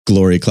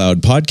Glory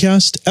Cloud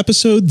Podcast,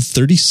 episode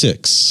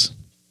 36.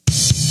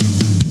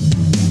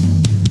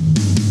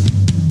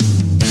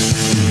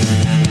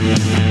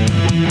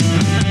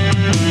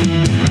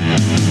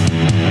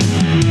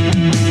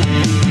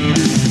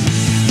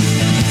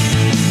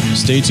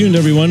 Stay tuned,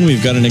 everyone.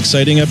 We've got an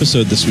exciting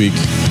episode this week.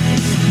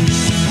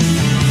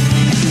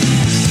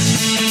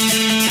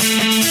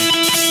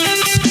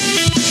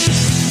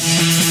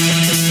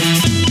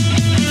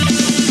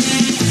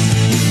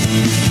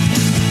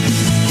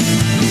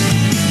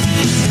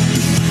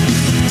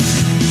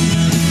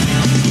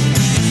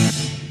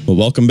 Well,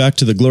 welcome back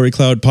to the Glory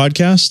Cloud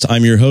Podcast.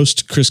 I'm your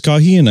host, Chris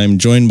Cahy, and I'm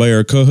joined by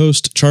our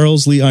co-host,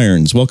 Charles Lee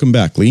Irons. Welcome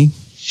back, Lee.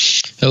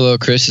 Hello,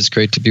 Chris. It's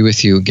great to be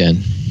with you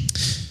again.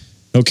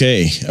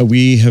 Okay,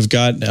 we have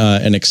got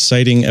an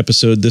exciting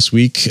episode this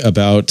week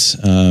about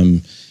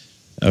a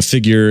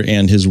figure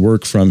and his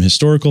work from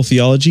historical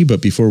theology. But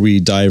before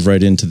we dive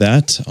right into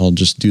that, I'll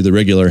just do the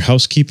regular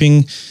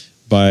housekeeping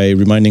by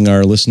reminding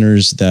our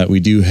listeners that we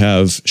do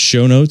have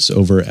show notes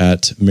over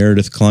at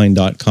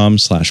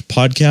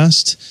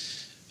meredithklein.com/podcast.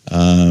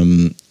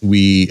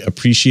 We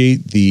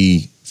appreciate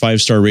the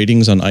 5-star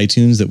ratings on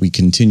iTunes that we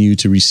continue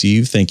to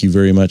receive. Thank you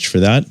very much for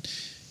that.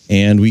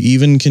 And we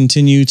even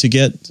continue to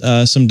get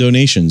some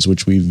donations,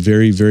 which we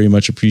very, very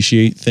much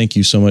appreciate. Thank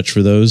you so much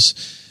for those.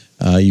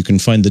 You can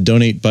find the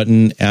donate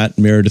button at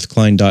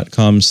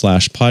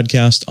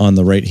meredithklein.com/podcast on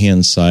the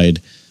right-hand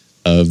side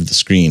of the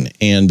screen.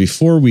 And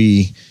before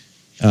we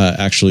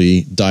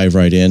actually dive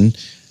right in,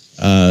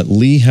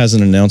 Lee has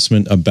an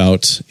announcement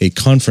about a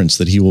conference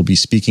that he will be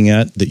speaking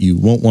at that you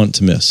won't want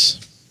to miss.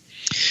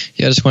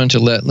 Yeah, I just wanted to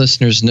let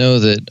listeners know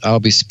that I'll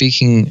be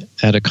speaking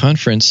at a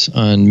conference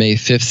on May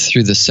 5th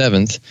through the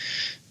 7th,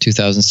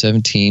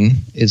 2017.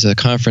 It's a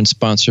conference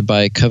sponsored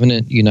by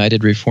Covenant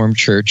United Reformed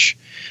Church,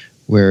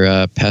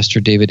 where Pastor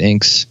David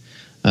Inks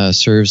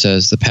serves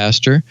as the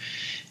pastor.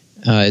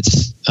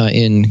 It's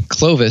in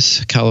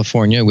Clovis,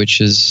 California, which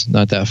is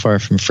not that far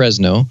from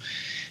Fresno.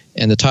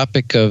 And the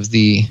topic of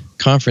the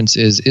conference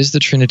is the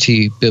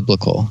Trinity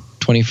biblical?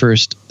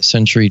 21st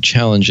century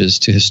challenges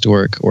to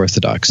historic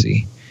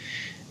orthodoxy.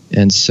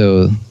 And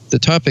so the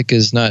topic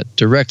is not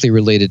directly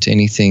related to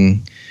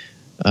anything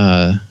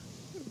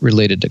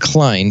related to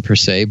Klein per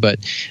se, but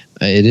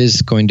it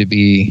is going to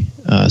be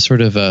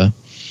sort of an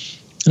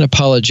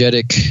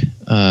apologetic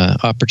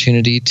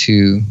opportunity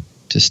to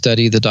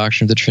study the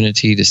doctrine of the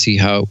Trinity, to see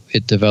how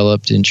it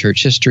developed in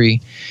church history,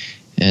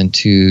 and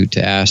to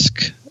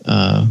ask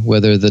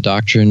whether the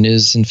doctrine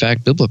is in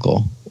fact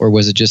biblical, or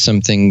was it just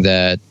something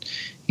that,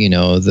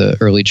 the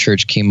early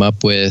church came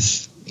up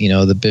with,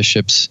 the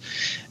bishops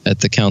at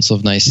the Council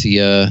of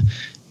Nicaea,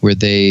 were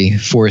they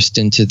forced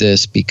into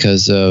this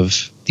because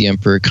of the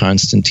Emperor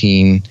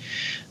Constantine?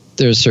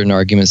 There's certain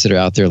arguments that are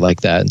out there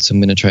like that, and so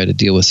I'm going to try to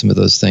deal with some of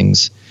those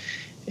things,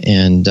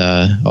 and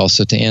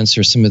also to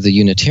answer some of the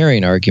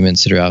Unitarian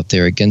arguments that are out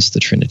there against the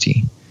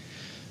Trinity.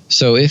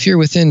 So if you're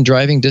within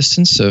driving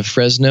distance of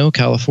Fresno,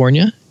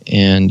 California,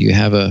 and you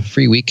have a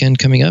free weekend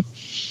coming up,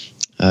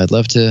 I'd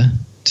love to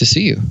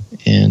see you,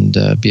 and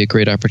be a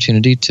great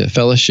opportunity to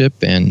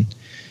fellowship and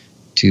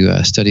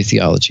to study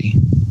theology.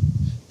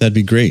 That'd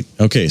be great.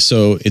 Okay,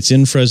 so it's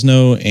in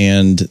Fresno,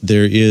 and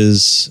there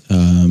is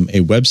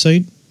a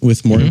website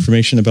with more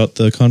information about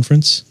the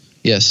conference?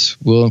 Yes,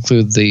 we'll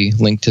include the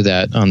link to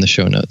that on the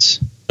show notes.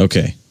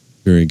 Okay,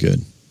 very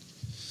good.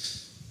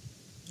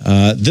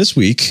 This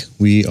week,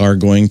 we are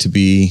going to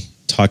be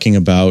talking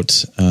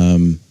about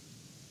the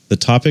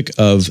topic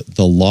of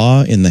the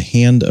law in the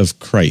hand of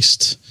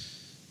Christ.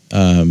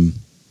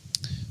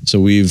 So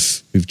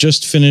we've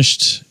just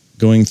finished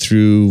going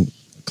through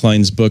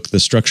Klein's book, The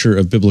Structure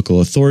of Biblical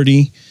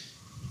Authority.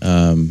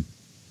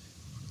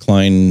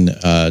 Klein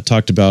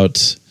talked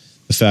about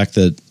the fact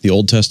that the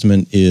Old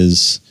Testament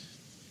is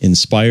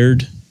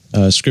inspired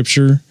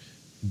scripture,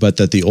 but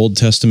that the Old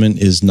Testament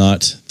is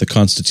not the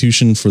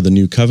constitution for the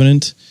New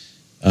Covenant.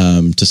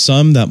 To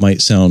some, that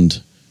might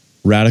sound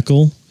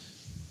radical,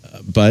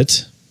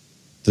 but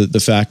the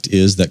fact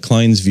is that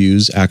Klein's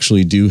views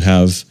actually do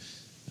have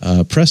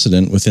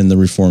precedent within the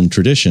Reformed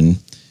tradition,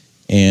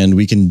 and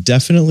we can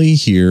definitely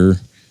hear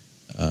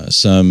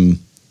some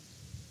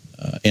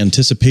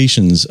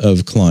anticipations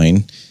of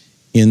Klein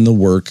in the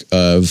work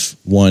of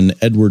one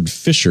Edward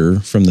Fisher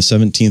from the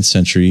 17th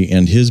century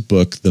and his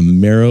book, The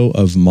Marrow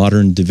of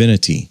Modern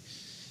Divinity.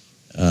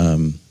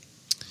 Lee,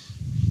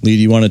 do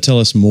you want to tell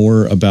us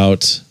more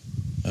about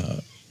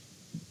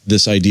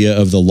this idea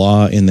of the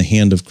law in the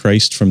hand of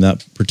Christ from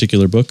that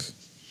particular book?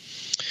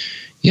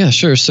 Yeah,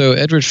 sure. So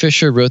Edward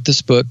Fisher wrote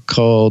this book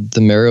called The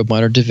Marrow of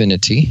Modern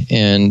Divinity,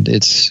 and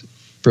it's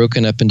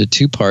broken up into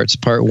two parts.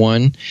 Part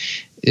one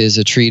is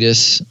a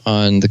treatise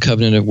on the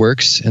covenant of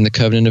works and the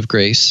covenant of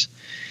grace.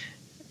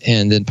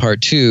 And then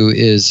part two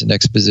is an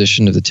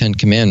exposition of the Ten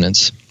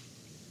Commandments.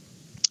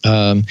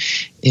 This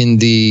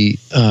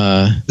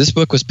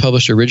book was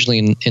published originally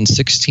in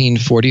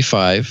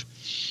 1645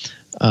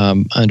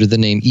 under the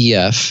name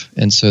EF,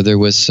 and so there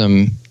was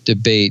some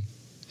debate.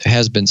 There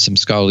has been some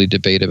scholarly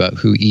debate about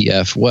who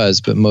EF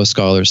was, but most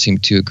scholars seem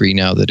to agree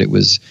now that it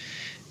was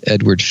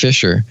Edward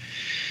Fisher.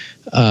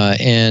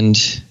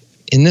 And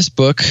in this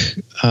book,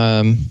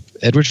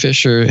 Edward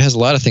Fisher has a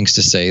lot of things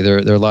to say. There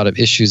are a lot of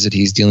issues that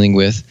he's dealing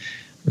with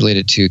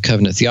related to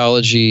covenant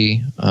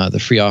theology, the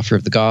free offer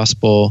of the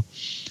gospel,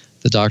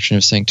 the doctrine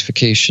of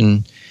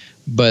sanctification.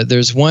 But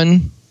there's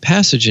one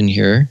passage in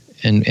here,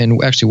 and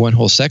actually one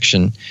whole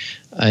section,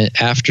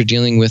 after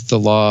dealing with the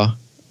law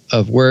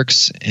of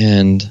works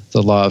and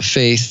the law of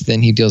faith,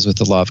 then he deals with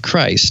the law of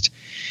Christ.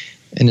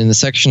 And in the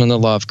section on the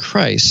law of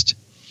Christ,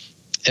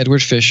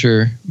 Edward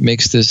Fisher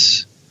makes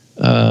this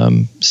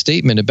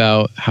statement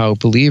about how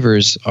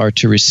believers are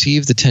to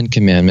receive the Ten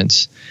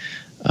Commandments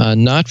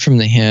not from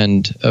the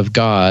hand of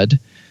God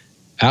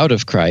out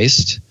of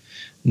Christ,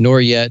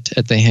 nor yet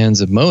at the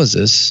hands of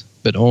Moses,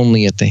 but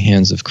only at the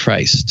hands of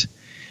Christ.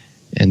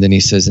 And then he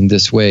says, in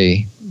this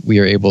way, we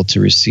are able to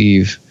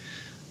receive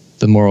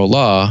the moral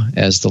law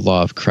as the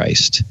law of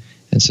Christ.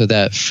 And so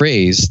that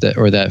phrase,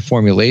 that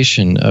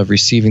formulation of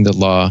receiving the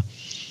law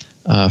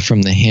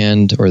from the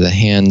hand or the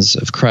hands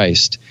of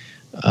Christ,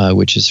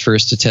 which is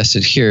first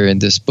attested here in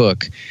this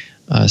book,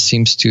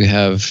 seems to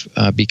have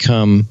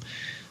become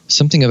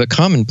something of a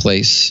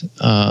commonplace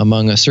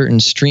among a certain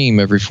stream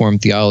of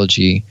Reformed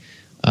theology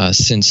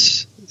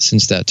since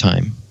that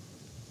time.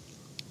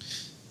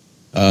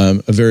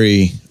 A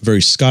very,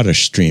 very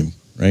Scottish stream,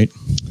 right?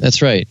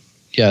 That's right.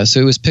 Yeah,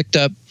 so it was picked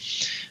up.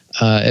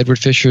 Edward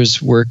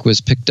Fisher's work was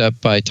picked up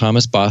by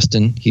Thomas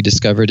Boston. He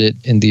discovered it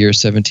in the year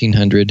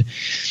 1700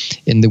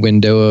 in the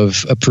window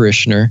of a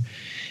parishioner.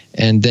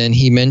 And then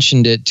he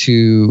mentioned it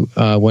to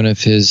one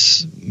of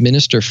his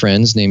minister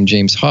friends named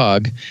James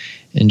Hogg.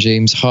 And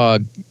James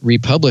Hogg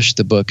republished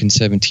the book in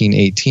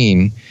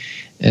 1718.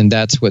 And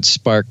that's what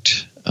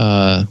sparked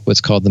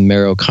what's called the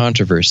Marrow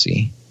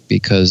controversy,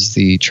 because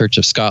the Church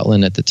of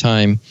Scotland at the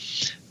time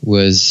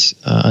was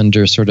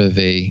under sort of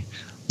a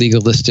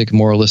legalistic,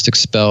 moralistic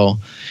spell,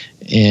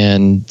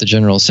 and the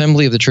General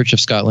Assembly of the Church of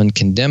Scotland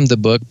condemned the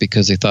book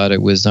because they thought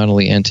it was not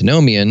only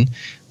antinomian,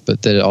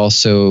 but that it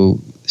also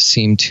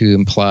seemed to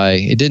imply,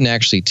 it didn't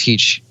actually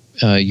teach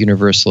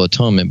universal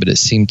atonement, but it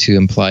seemed to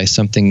imply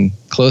something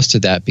close to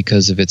that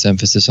because of its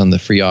emphasis on the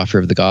free offer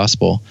of the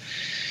gospel.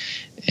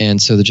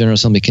 And so the General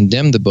Assembly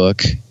condemned the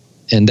book,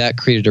 and that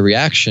created a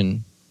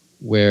reaction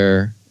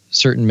where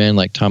certain men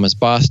like Thomas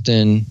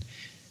Boston,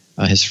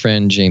 his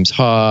friend James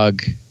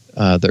Hogg,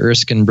 the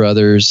Erskine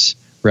brothers,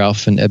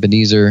 Ralph and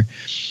Ebenezer,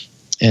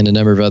 and a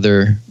number of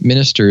other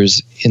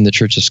ministers in the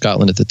Church of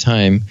Scotland at the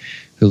time,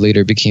 who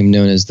later became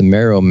known as the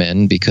Marrow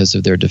men because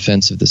of their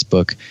defense of this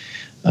book.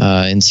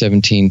 In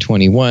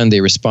 1721, they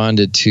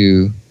responded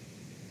to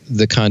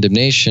the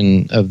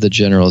condemnation of the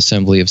General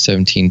Assembly of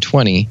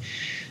 1720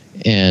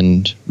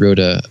 and wrote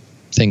a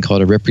thing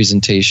called a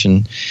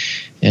representation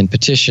and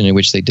petition in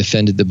which they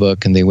defended the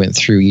book, and they went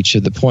through each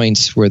of the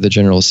points where the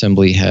General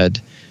Assembly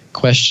had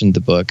questioned the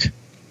book.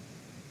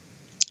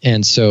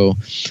 And so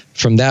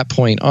from that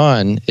point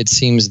on, it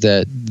seems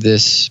that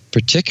this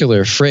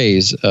particular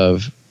phrase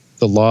of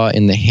the law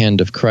in the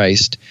hand of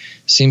Christ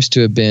seems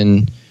to have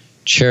been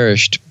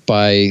cherished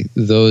by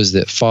those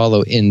that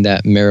follow in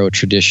that Marrow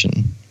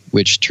tradition,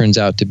 which turns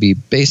out to be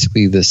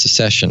basically the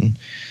secession,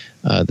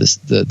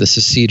 the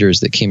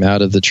seceders that came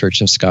out of the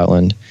Church of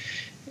Scotland,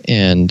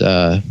 and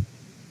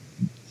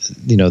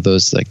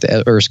those like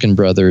the Erskine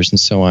brothers and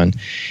so on,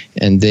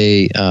 and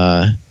they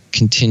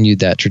continued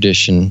that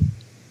tradition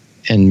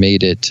and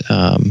made it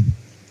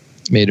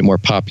more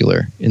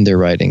popular in their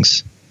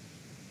writings.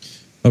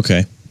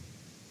 Okay.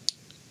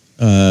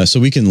 So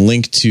we can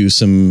link to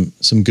some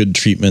good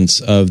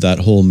treatments of that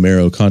whole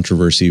Marrow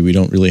controversy. We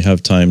don't really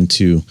have time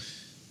to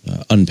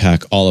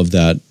unpack all of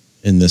that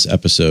in this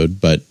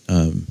episode, but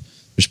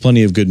there's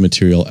plenty of good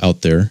material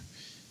out there.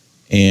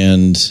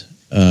 And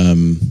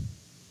let's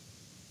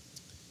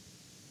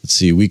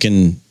see, we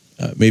can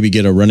maybe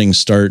get a running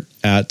start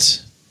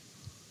at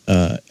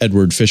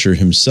Edward Fisher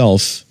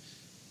himself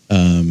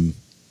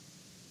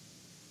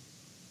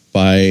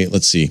by,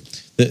 let's see,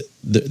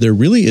 there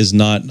really is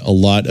not a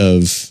lot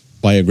of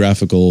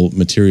biographical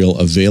material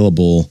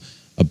available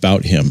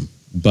about him,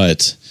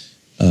 but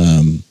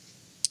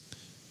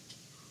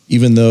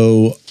even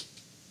though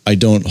I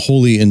don't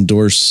wholly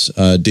endorse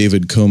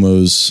David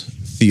Como's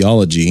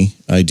theology,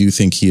 I do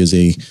think he is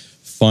a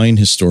fine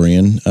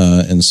historian,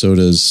 and so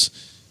does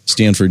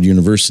Stanford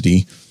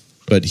University,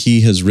 but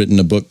he has written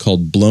a book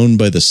called Blown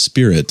by the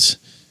Spirit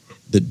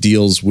that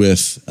deals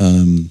with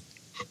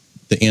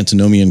the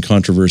antinomian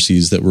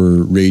controversies that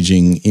were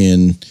raging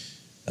in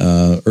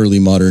early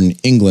modern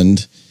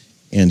England.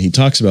 And he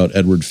talks about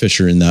Edward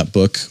Fisher in that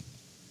book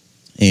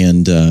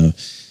and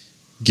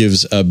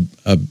gives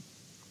a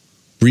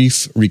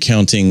brief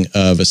recounting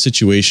of a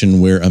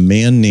situation where a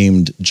man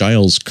named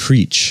Giles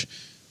Creech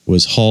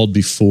was hauled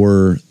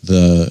before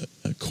the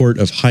Court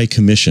of High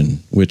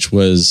Commission, which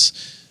was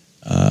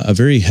a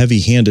very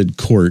heavy-handed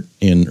court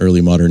in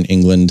early modern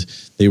England.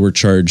 They were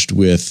charged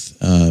with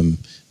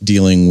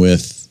dealing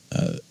with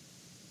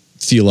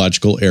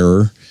theological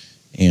error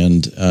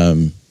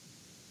and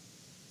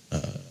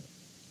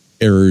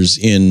errors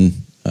in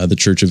the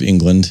Church of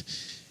England.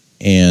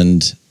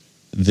 And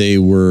they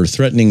were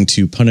threatening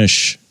to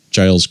punish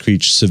Giles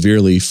Creech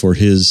severely for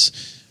his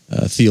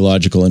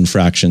theological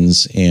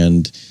infractions,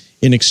 and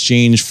in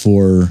exchange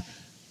for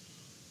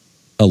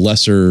a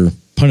lesser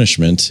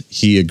punishment,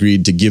 he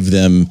agreed to give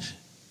them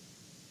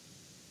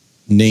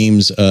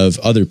names of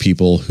other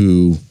people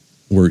who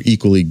were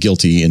equally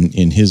guilty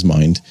in his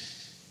mind.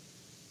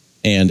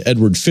 And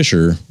Edward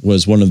Fisher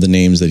was one of the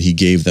names that he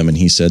gave them, and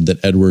he said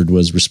that Edward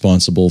was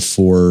responsible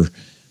for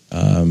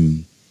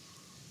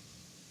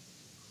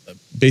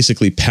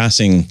basically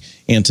passing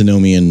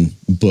antinomian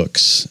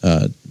books,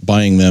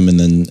 buying them and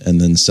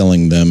then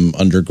selling them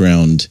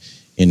underground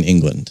in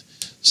England.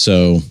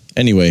 So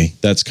anyway,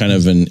 that's kind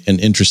of an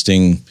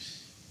interesting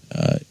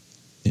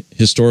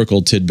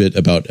historical tidbit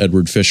about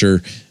Edward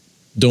Fisher.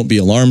 Don't be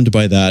alarmed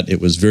by that. It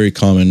was very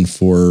common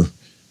for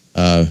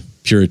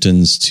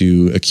Puritans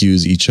to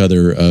accuse each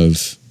other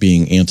of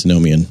being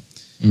antinomian.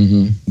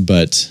 Mm-hmm.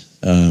 But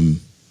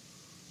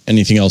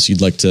anything else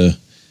you'd like to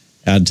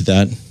add to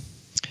that?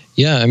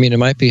 Yeah, I mean, it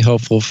might be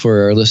helpful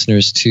for our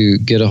listeners to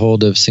get a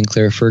hold of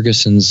Sinclair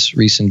Ferguson's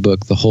recent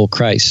book, The Whole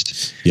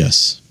Christ.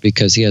 Yes.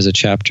 Because he has a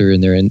chapter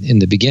in there in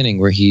the beginning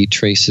where he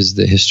traces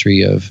the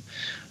history of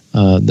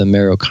the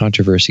Marrow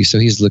controversy. So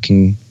he's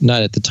looking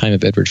not at the time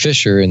of Edward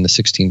Fisher in the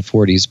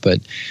 1640s, but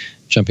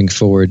jumping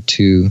forward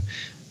to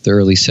the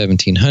early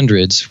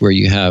 1700s, where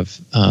you have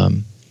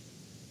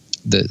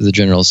the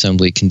General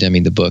Assembly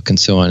condemning the book and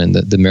so on, and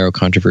the Marrow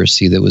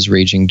controversy that was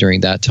raging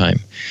during that time.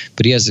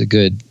 But he has a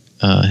good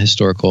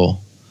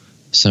historical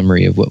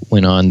summary of what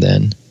went on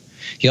then.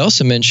 He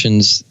also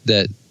mentions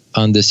that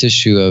on this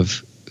issue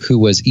of who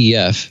was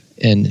EF,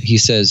 and he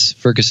says,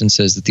 Ferguson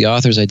says that the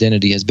author's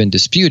identity has been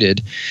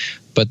disputed,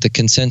 but the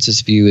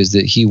consensus view is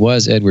that he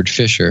was Edward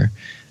Fisher,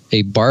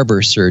 a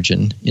barber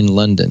surgeon in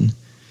London.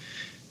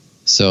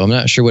 So I'm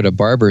not sure what a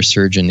barber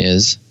surgeon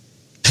is.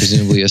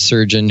 Presumably a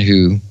surgeon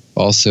who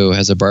also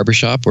has a barber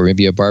shop, or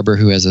maybe a barber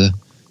who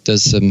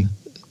does some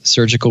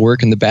surgical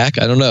work in the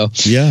back. I don't know.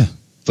 Yeah.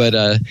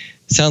 But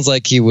sounds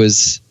like he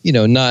was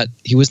not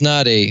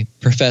a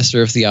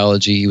professor of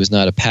theology. He was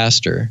not a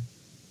pastor.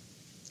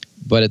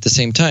 But at the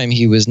same time,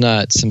 he was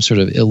not some sort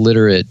of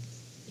illiterate,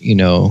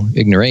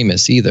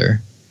 ignoramus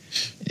either.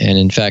 And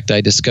in fact, I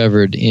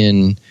discovered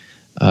in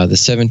the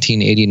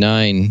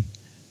 1789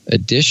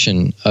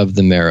 edition of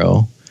the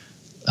Marrow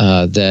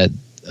that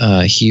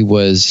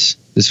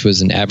this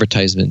was an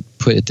advertisement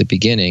put at the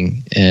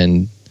beginning,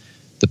 and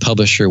the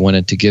publisher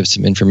wanted to give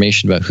some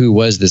information about who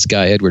was this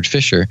guy, Edward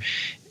Fisher.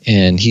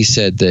 And he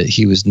said that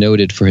he was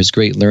noted for his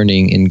great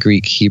learning in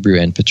Greek, Hebrew,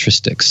 and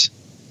patristics,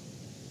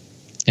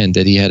 and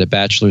that he had a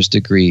bachelor's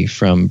degree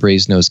from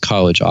Brasenose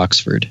College,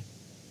 Oxford.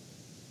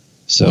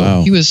 So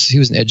wow. He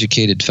was an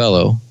educated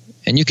fellow.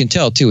 And you can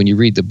tell, too, when you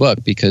read the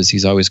book, because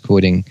he's always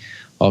quoting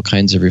all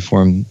kinds of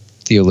Reformed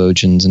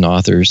theologians and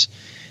authors.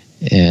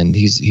 And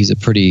he's a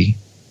pretty,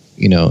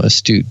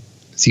 astute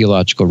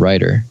theological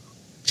writer.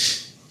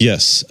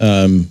 Yes.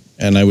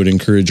 And I would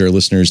encourage our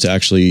listeners to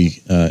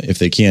actually, if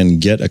they can,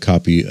 get a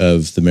copy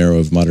of The Marrow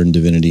of Modern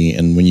Divinity.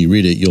 And when you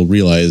read it, you'll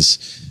realize,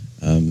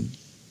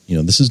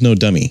 this is no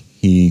dummy.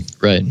 He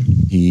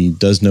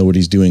does know what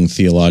he's doing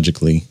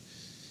theologically.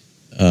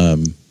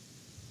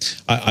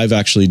 I've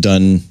actually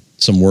done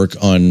some work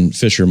on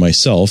Fisher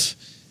myself,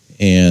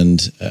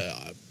 and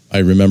I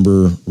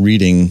remember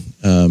reading,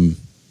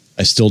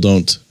 I still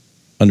don't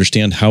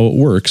understand how it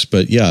works,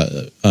 but yeah,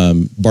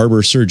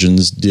 barber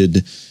surgeons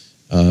did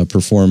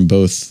perform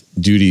both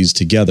duties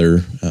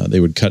together. They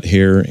would cut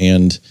hair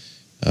and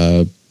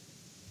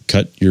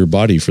cut your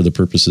body for the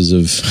purposes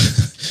of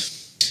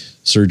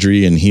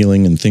surgery and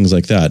healing and things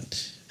like that.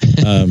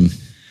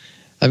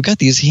 I've got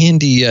these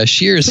handy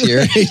shears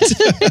here. Right.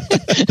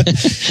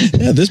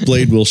 Yeah, this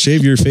blade will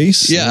shave your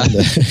face. Yeah.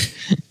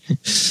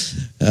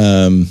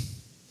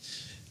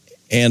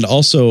 And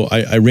also,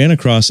 I ran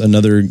across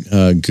another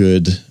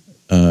good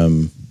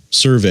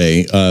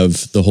survey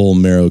of the whole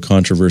Marrow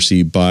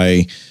controversy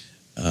by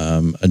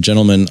a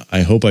gentleman.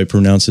 I hope I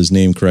pronounce his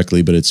name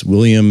correctly, but it's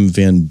William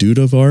Van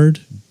Dudeward.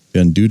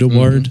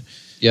 Mm-hmm.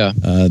 Yeah.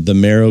 The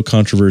Marrow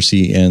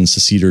Controversy and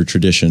Seceder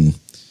Tradition.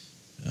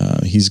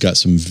 He's got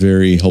some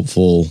very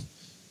helpful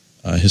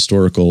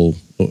historical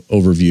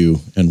overview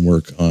and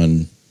work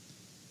on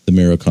the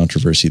Marrow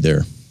controversy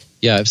there.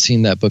 Yeah, I've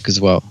seen that book as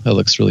well. That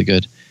looks really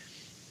good.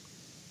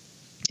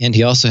 And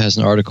he also has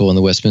an article in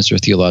the Westminster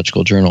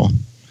Theological Journal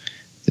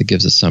that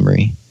gives a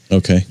summary.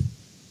 Okay.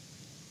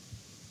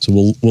 So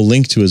we'll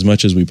link to as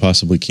much as we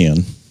possibly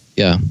can.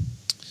 Yeah.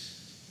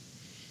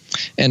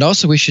 And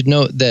also we should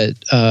note that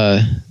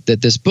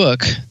that this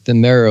book, The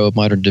Marrow of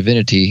Modern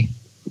Divinity,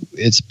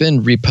 it's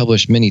been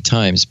republished many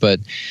times, but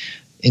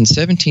in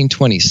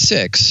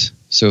 1726,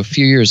 so a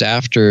few years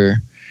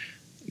after,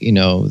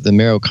 the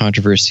Marrow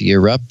controversy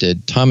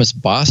erupted, Thomas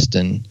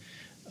Boston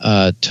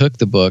took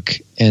the book,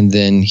 and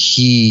then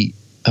he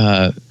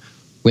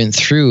went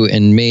through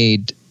and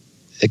made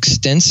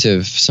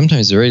extensive,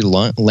 sometimes very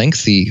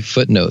lengthy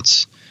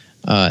footnotes,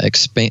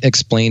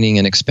 explaining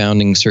and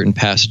expounding certain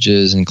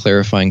passages and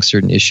clarifying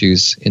certain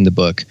issues in the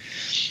book.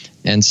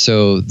 And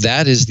so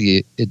that is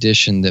the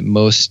edition that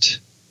most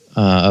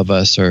of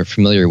us are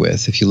familiar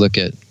with. If you look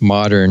at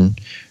modern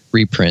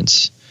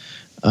reprints,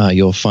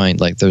 you'll find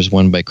like there's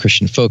one by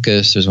Christian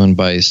Focus, there's one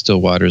by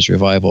Stillwater's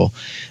Revival.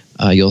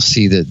 You'll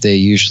see that they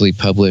usually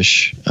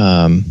publish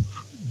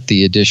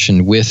the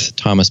edition with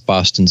Thomas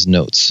Boston's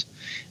notes.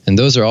 And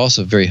those are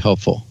also very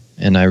helpful.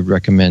 And I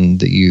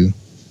recommend that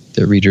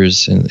the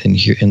readers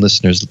and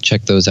listeners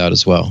check those out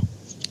as well.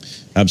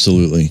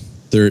 Absolutely.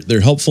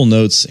 They're helpful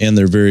notes, and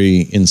they're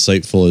very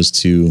insightful as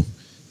to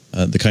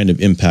the kind of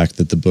impact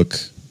that the book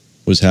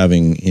was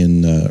having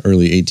in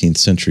early 18th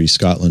century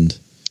Scotland.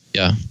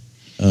 Yeah.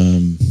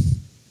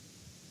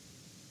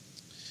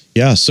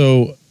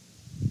 So,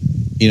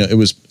 it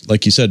was,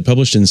 like you said,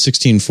 published in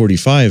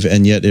 1645,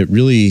 and yet it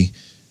really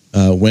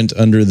went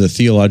under the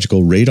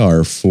theological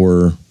radar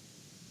for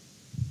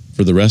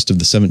the rest of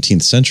the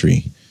 17th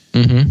century.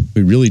 Mm-hmm.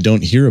 We really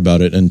don't hear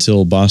about it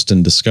until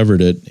Boston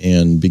discovered it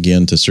and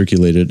began to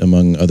circulate it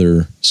among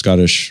other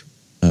Scottish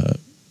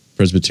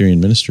Presbyterian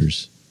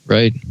ministers.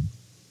 Right.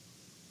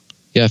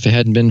 Yeah, if it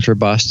hadn't been for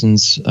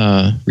Boston's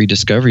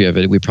rediscovery of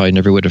it, we probably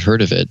never would have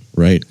heard of it.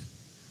 Right.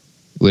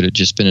 It would have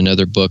just been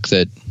another book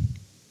that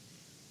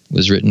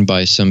was written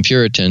by some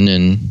Puritan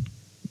and,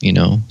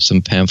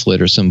 some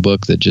pamphlet or some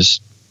book that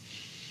just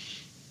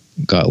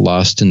got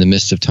lost in the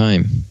mist of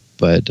time.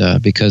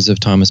 But because of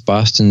Thomas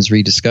Boston's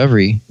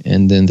rediscovery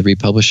and then the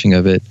republishing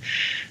of it,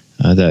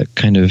 that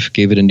kind of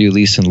gave it a new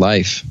lease in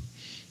life.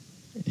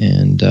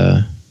 And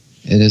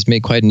it has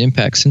made quite an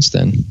impact since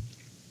then.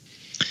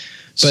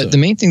 But the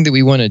main thing that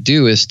we want to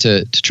do is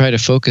to try to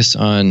focus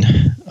on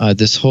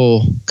this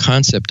whole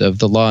concept of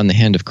the law in the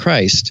hand of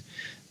Christ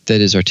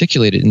that is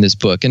articulated in this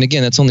book. And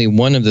again, that's only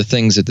one of the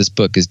things that this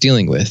book is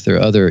dealing with. There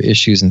are other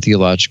issues and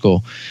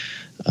theological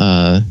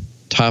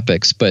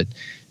topics, but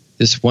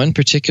this one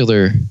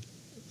particular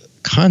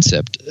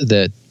concept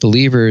that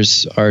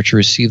believers are to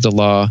receive the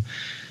law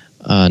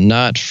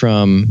not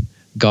from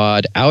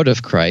God out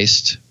of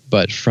Christ,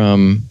 but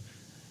from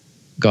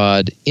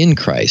God in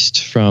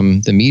Christ,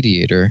 from the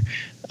mediator.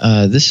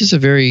 This is a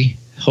very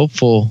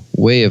helpful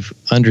way of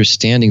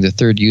understanding the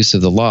third use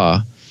of the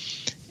law.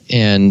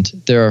 And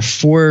there are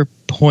 4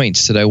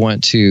 points that I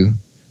want to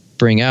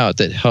bring out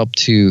that help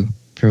to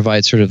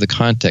provide sort of the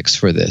context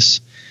for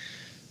this.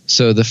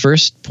 So the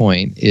first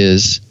point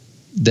is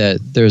that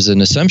there's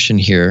an assumption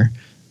here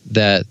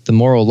that the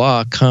moral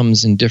law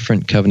comes in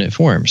different covenant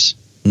forms.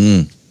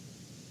 Mm.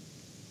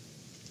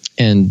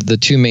 And the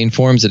 2 main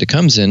forms that it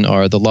comes in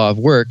are the law of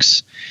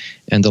works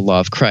and the law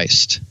of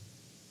Christ.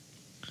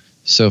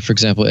 So, for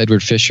example,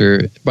 Edward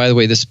Fisher, by the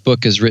way, this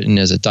book is written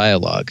as a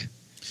dialogue.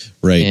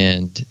 Right.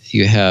 And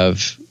you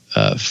have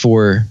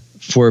 4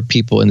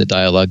 people in the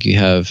dialogue. You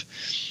have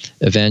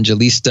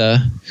Evangelista,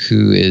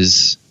 who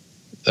is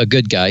a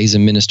good guy. He's a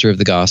minister of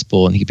the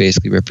gospel, and he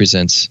basically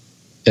represents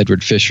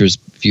Edward Fisher's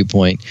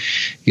viewpoint.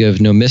 You have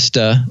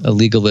Nomista, a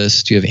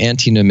legalist. You have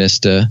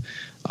Antinomista,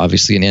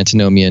 obviously an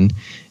antinomian.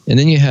 And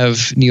then you have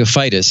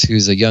Neophytus,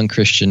 who's a young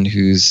Christian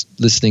who's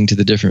listening to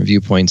the different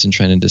viewpoints and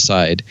trying to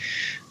decide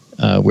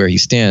where he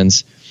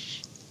stands.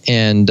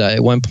 And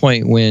at one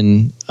point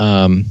when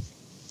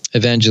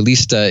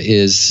Evangelista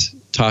is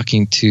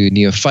talking to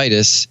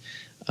Neophytus,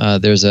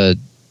 there's a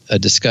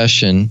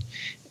discussion,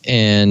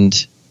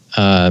 and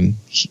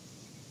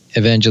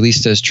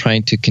Evangelista is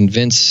trying to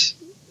convince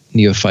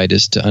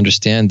Neophytus to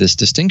understand this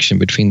distinction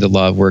between the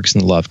law of works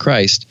and the law of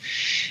Christ.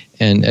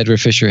 And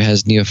Edward Fisher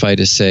has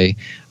Neophytus say,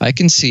 I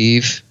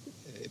conceive,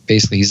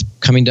 basically he's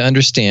coming to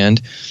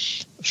understand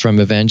from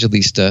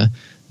Evangelista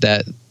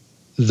that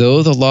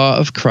though the law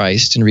of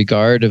Christ in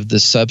regard of the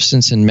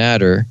substance and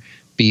matter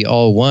be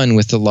all one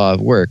with the law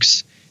of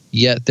works,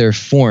 yet their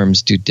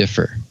forms do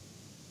differ.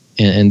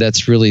 And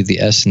that's really the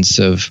essence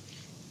of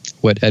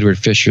what Edward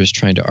Fisher is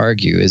trying to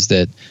argue, is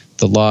that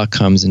the law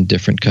comes in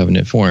different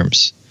covenant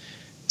forms.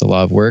 The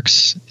law of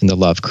works and the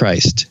law of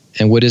Christ.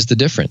 And what is the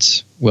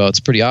difference? Well, it's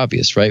pretty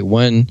obvious, right?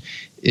 One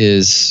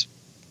is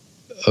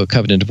a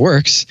covenant of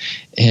works,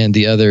 and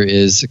the other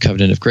is a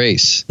covenant of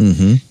grace.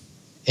 Mm-hmm.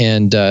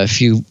 And if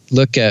you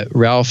look at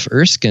Ralph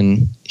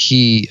Erskine,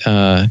 he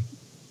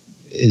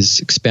is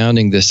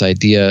expounding this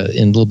idea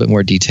in a little bit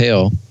more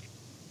detail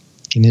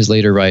in his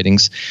later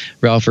writings.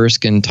 Ralph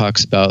Erskine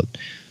talks about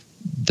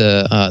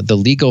the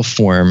legal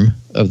form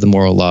of the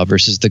moral law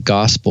versus the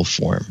gospel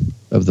form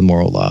of the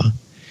moral law.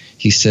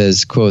 He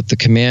says, quote, the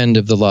command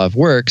of the law of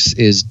works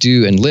is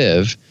do and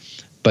live,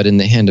 but in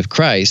the hand of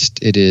Christ,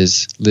 it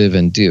is live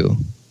and do.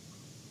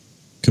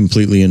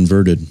 Completely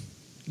inverted.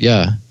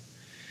 Yeah.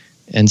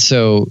 And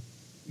so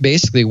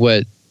basically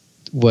what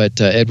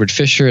Edward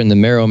Fisher and the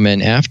Marrow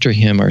men after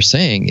him are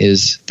saying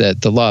is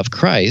that the law of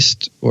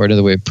Christ, or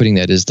another way of putting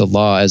that is the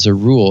law as a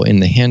rule in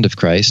the hand of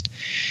Christ,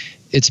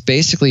 it's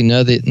basically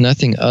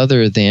nothing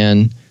other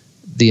than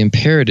the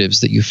imperatives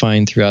that you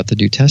find throughout the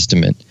New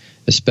Testament,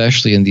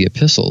 especially in the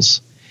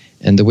epistles.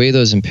 And the way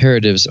those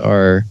imperatives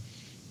are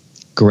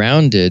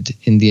grounded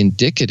in the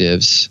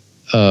indicatives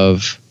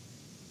of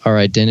our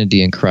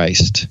identity in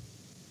Christ,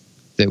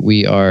 that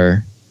we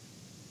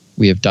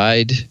have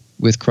died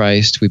with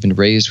Christ, we've been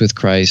raised with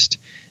Christ,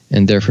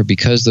 and therefore,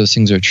 because those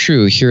things are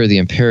true, here are the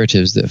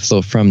imperatives that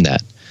flow from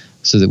that,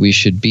 so that we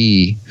should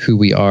be who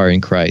we are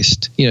in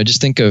Christ.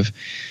 Just think of,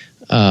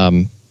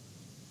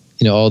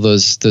 all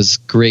those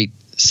great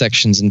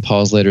sections in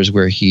Paul's letters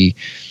where he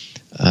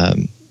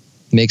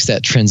makes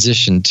that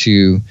transition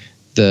to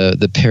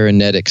the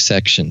paranetic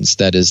sections.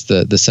 That is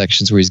the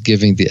sections where he's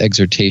giving the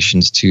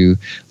exhortations to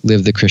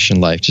live the Christian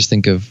life. Just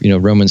think of,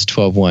 Romans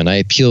 12:1. I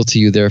appeal to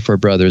you, therefore,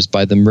 brothers,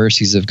 by the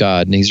mercies of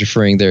God. And he's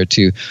referring there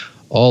to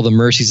all the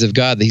mercies of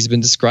God that he's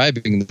been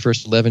describing in the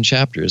first 11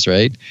 chapters,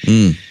 right?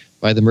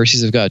 By the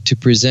mercies of God, to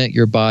present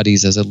your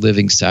bodies as a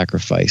living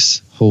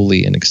sacrifice,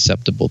 holy and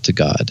acceptable to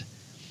God.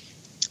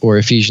 Or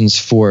Ephesians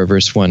 4,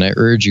 verse 1, I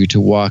urge you to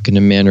walk in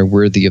a manner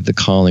worthy of the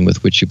calling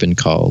with which you've been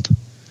called.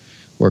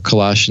 Or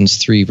Colossians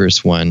 3,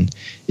 verse 1,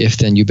 if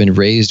then you've been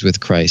raised with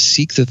Christ,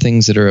 seek the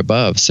things that are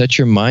above. Set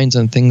your minds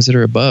on things that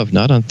are above,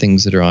 not on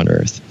things that are on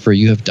earth, for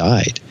you have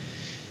died.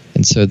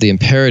 And so the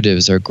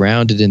imperatives are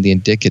grounded in the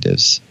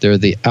indicatives. They're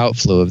the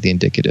outflow of the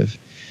indicative.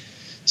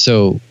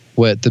 So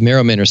what the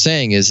Marrow men are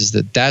saying is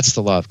that that's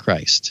the law of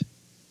Christ.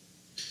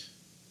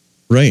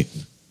 Right.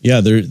 Yeah.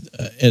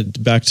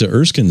 Back to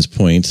Erskine's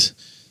point,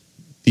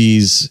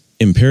 these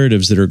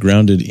imperatives that are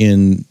grounded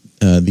in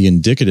the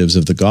indicatives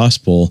of the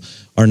gospel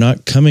are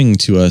not coming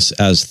to us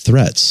as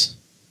threats.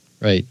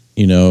 Right.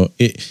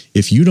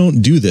 If you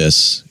don't do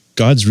this,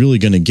 God's really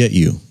going to get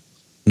you.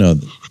 No,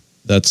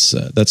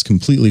 that's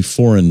completely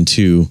foreign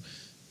to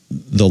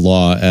the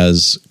law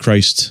as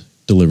Christ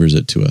delivers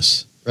it to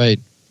us. Right.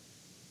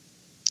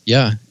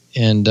 Yeah.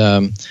 And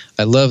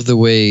I love the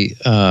way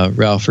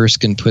Ralph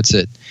Erskine puts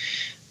it.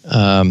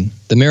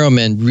 The Marrow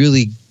men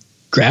really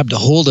grabbed a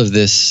hold of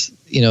this,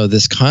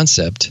 this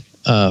concept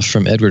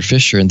from Edward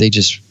Fisher, and they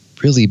just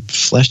really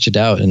fleshed it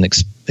out and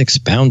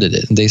expounded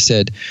it. And they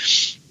said,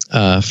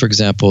 for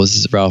example, this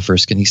is Ralph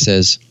Erskine, he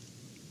says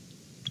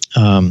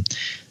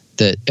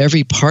that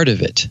every part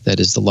of it, that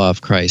is the law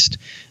of Christ,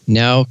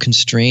 now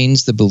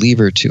constrains the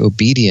believer to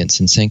obedience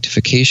and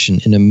sanctification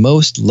in a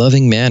most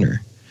loving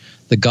manner.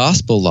 The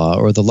gospel law,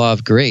 or the law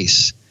of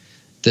grace,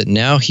 that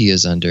now he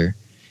is under,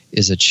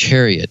 is a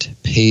chariot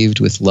paved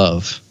with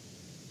love.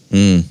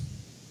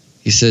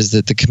 He says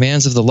that the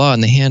commands of the law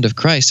in the hand of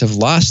Christ have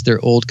lost their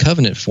old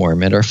covenant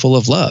form and are full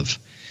of love.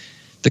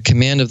 The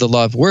command of the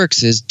law of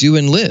works is do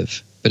and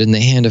live, but in the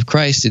hand of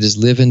Christ it is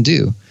live and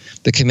do.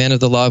 The command of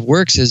the law of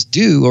works is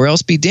do or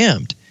else be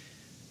damned.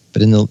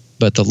 But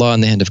the law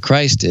in the hand of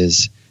Christ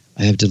is,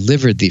 I have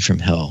delivered thee from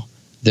hell,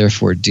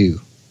 therefore do.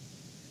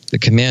 The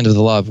command of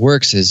the law of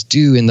works is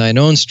do in thine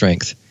own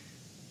strength.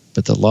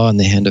 But the law in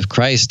the hand of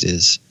Christ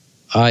is,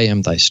 I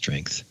am thy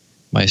strength.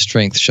 My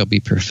strength shall be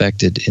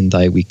perfected in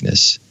thy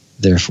weakness.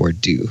 Therefore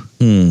do.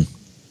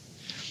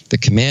 The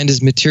command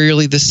is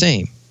materially the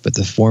same, but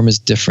the form is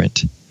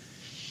different.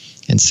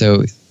 And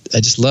so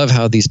I just love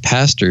how these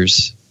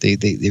pastors, they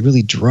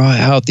really draw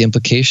out the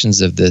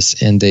implications of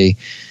this, and they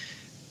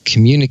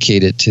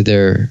communicate it to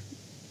their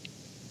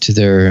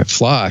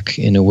flock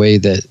in a way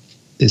that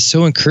is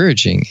so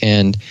encouraging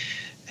and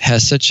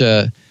has such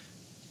a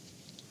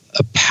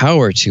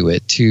power to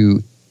it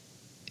to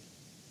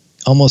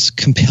almost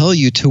compel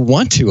you to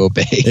want to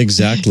obey.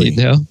 Exactly.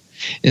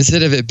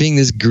 Instead of it being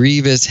this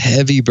grievous,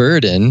 heavy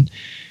burden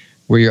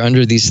where you're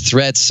under these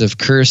threats of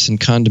curse and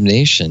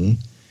condemnation,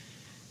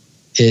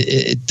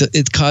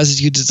 it causes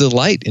you to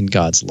delight in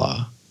God's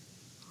law.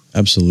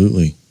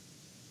 Absolutely.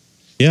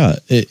 Yeah.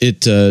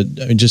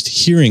 Just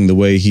hearing the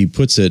way he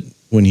puts it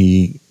when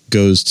he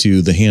goes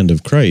to the hand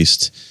of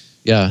Christ,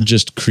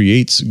 just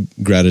creates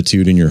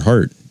gratitude in your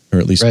heart, or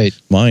at least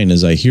mine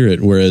as I hear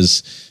it.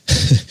 Whereas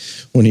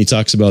when he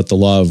talks about the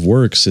law of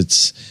works,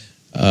 it's,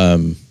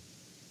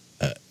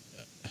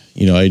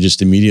 I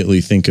just immediately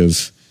think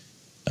of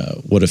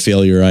what a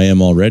failure I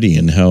am already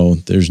and how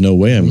there's no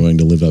way I'm going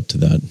to live up to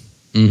that.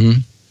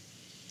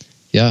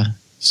 Yeah.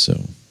 So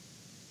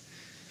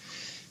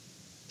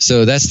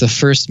that's the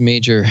first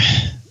major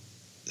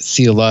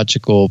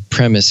theological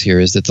premise here,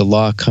 is that the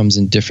law comes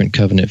in different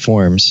covenant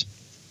forms.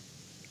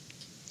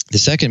 The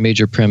second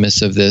major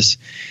premise of this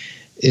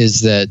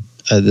is that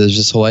there's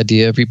this whole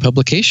idea of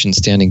republication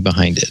standing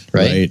behind it,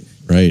 right?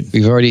 Right.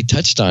 We've already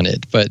touched on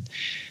it, but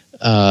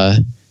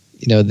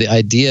the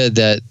idea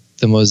that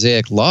the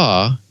Mosaic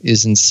law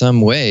is in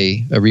some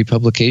way a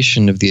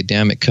republication of the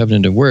Adamic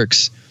covenant of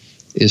works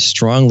is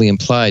strongly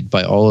implied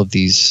by all of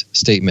these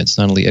statements.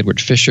 Not only Edward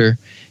Fisher,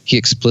 he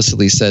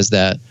explicitly says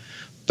that,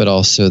 but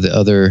also the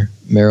other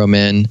Marrow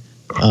men.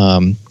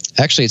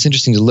 Actually, it's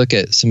interesting to look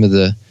at some of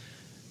the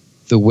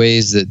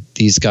ways that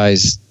these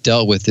guys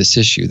dealt with this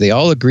issue. They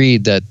all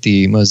agreed that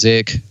the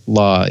Mosaic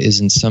law is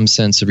in some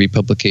sense a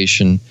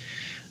republication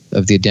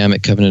of the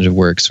Adamic covenant of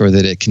works, or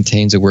that it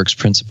contains a works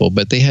principle,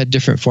 but they had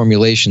different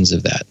formulations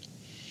of that.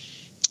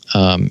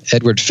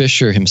 Edward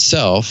Fisher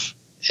himself,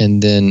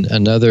 and then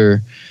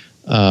another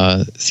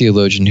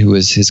theologian who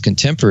was his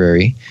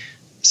contemporary,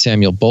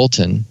 Samuel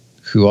Bolton,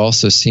 who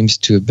also seems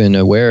to have been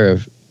aware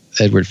of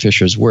Edward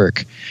Fisher's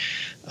work.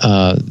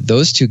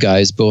 Those two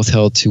guys both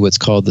held to what's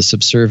called the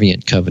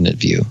subservient covenant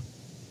view.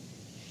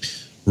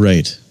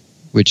 Right.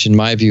 Which in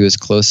my view is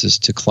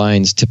closest to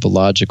Klein's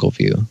typological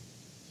view.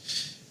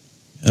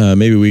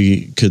 Maybe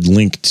we could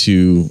link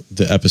to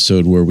the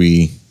episode where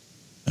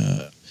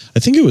I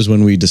think it was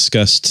when we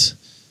discussed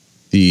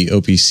the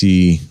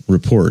OPC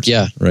report.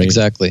 Yeah, right?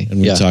 Exactly.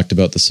 And we talked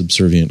about the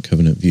subservient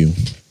covenant view.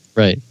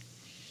 Right.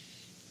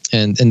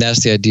 And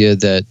that's the idea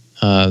that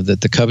that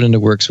the covenant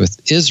of works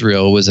with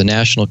Israel was a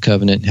national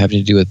covenant having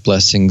to do with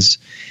blessings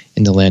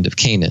in the land of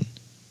Canaan.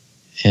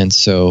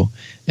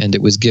 And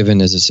it was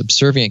given as a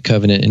subservient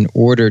covenant in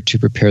order to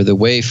prepare the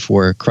way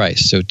for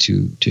Christ. So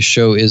to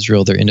show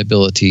Israel their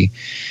inability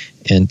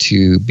and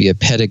to be a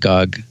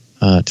pedagogue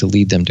to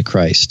lead them to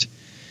Christ.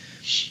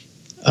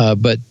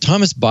 But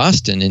Thomas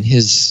Boston, in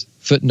his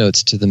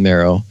footnotes to the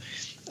Marrow,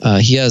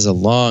 he has a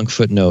long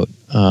footnote.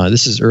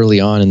 This is early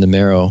on in the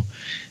Marrow,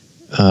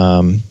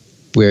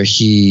 where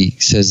he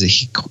says that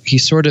he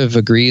sort of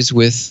agrees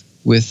with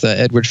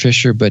Edward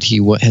Fisher, but he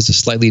has a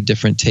slightly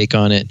different take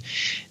on it.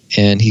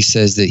 And he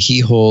says that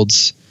he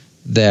holds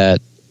that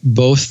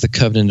both the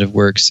covenant of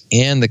works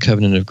and the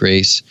covenant of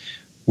grace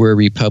were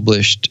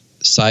republished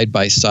side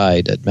by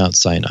side at Mount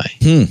Sinai.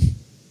 And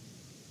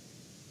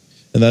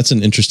that's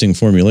an interesting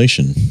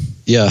formulation.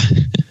 Yeah.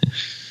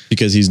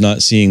 Because he's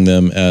not seeing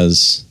them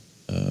as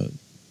the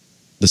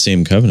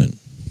same covenant.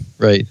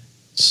 Right.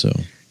 So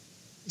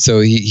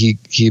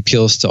he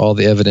appeals to all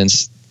the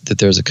evidence that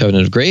there's a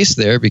covenant of grace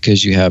there,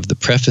 because you have the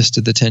preface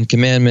to the Ten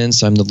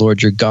Commandments, I'm the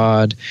Lord your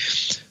God,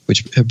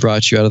 which have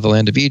brought you out of the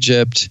land of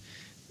Egypt.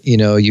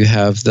 You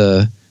have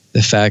the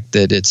fact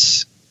that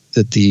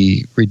that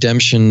the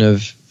redemption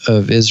of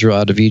Israel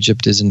out of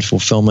Egypt is in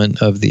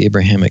fulfillment of the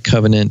Abrahamic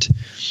covenant,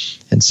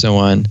 and so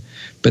on.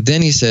 But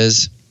then he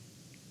says,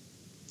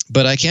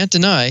 but I can't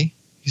deny,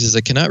 he says,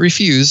 I cannot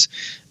refuse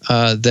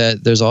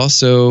that there's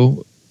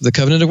also the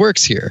covenant of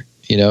works here,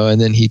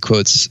 and then he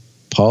quotes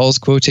Paul's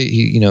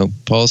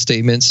Paul's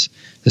statements,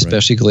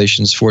 especially right.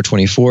 Galatians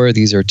 4:24.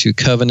 These are two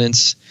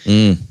covenants,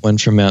 one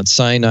from Mount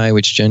Sinai,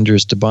 which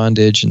genders to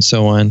bondage, and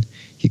so on.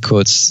 He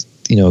quotes,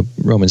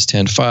 Romans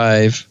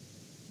 10:5,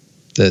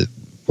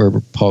 where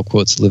Paul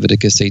quotes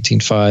Leviticus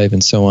 18:5,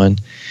 and so on.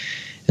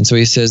 And so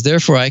he says,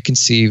 therefore I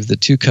conceive the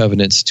two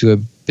covenants to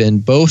have been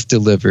both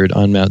delivered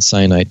on Mount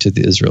Sinai to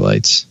the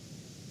Israelites.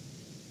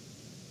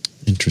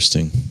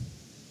 Interesting.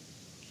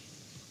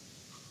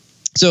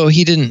 So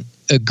he didn't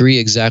agree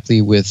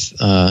exactly with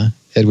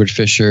Edward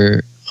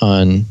Fisher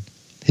on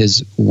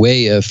his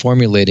way of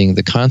formulating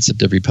the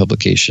concept of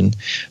republication,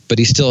 but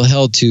he still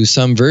held to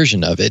some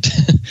version of it,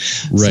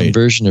 right. Some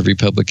version of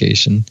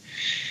republication.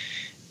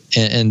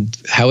 And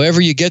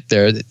however you get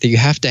there, you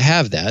have to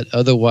have that.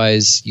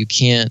 Otherwise, you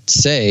can't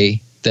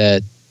say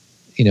that,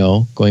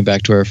 going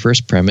back to our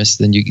first premise,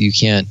 then you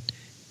can't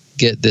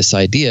get this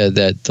idea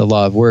that the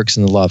law of works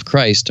and the law of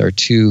Christ are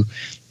two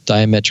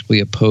diametrically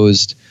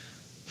opposed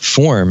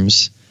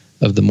forms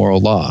of the moral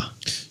law.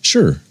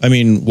 Sure. I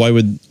mean, why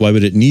would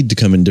it need to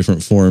come in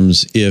different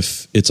forms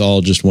if it's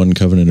all just one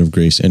covenant of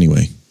grace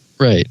anyway?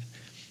 Right.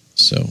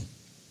 So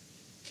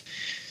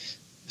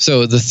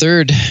the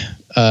third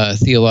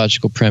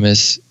theological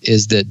premise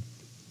is that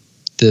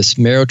this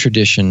Marrow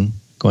tradition,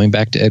 going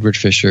back to Edward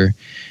Fisher,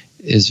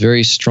 is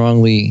very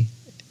strongly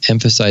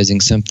emphasizing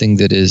something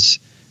that is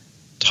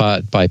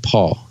taught by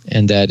Paul,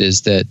 and that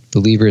is that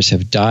believers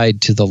have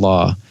died to the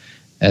law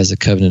as a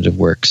covenant of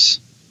works.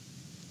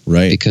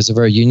 Right. Because of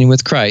our union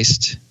with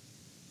Christ,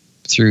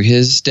 through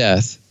his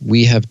death,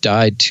 we have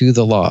died to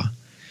the law.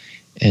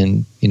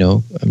 And,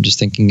 I'm just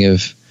thinking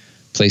of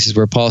places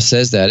where Paul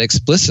says that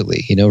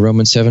explicitly.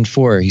 Romans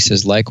 7:4, he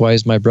says,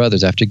 likewise, my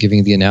brothers, after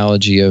giving the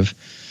analogy of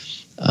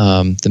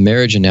the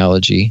marriage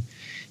analogy,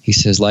 he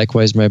says,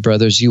 likewise, my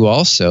brothers, you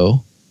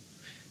also,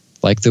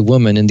 like the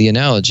woman in the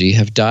analogy,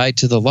 have died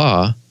to the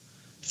law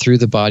through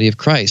the body of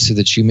Christ, so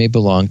that you may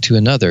belong to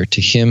another,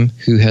 to him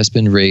who has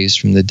been raised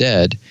from the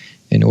dead,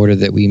 in order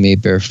that we may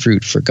bear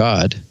fruit for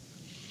God.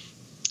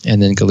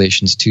 And then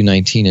Galatians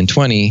 2:19 and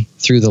 20,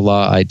 through the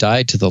law I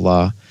died to the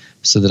law,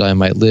 so that I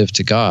might live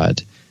to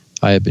God.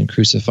 I have been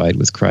crucified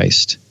with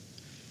Christ.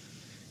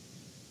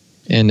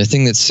 And the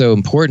thing that's so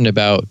important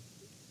about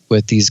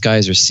what these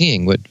guys are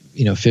seeing, what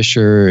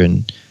Fisher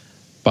and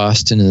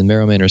Boston and the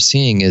Marrow men are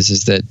seeing,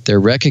 is that they're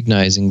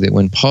recognizing that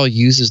when Paul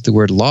uses the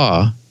word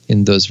law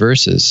in those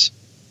verses,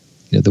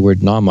 the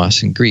word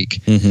nomos in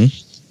Greek,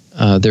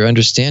 they're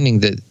understanding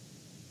that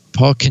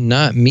Paul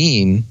cannot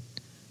mean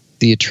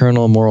the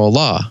eternal moral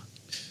law.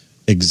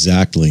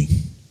 Exactly.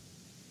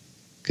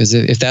 Because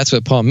if that's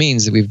what Paul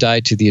means, that we've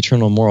died to the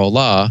eternal moral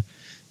law,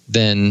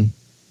 then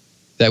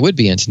that would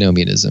be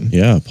antinomianism.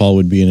 Yeah, Paul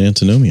would be an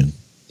antinomian.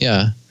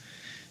 Yeah.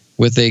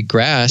 What they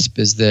grasp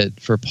is that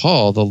for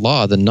Paul, the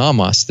law, the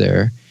nomos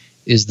there,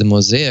 is the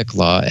Mosaic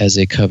law as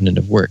a covenant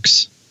of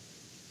works.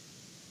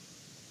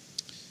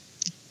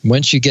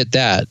 Once you get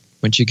that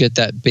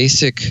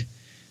basic,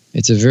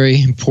 it's a very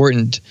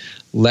important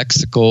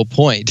lexical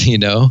point,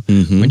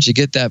 Once you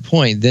get that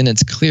point, then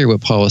it's clear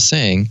what Paul is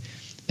saying,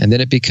 and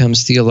then it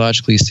becomes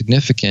theologically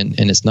significant,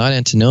 and it's not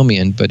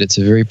antinomian, but it's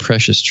a very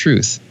precious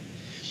truth.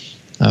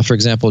 For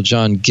example,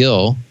 John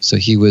Gill, so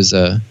he was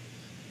a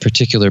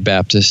particular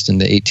Baptist in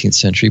the 18th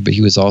century, but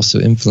he was also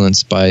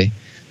influenced by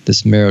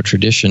this Marrow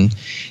tradition.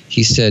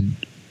 He said,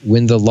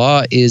 when the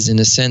law is, in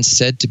a sense,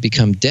 said to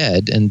become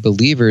dead, and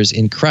believers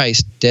in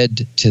Christ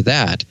dead to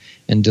that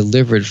and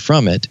delivered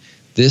from it,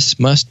 this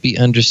must be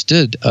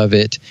understood of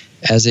it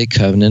as a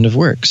covenant of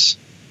works.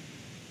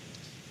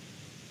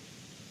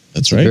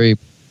 That's right. A very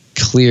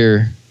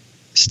clear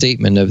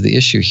statement of the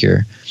issue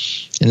here.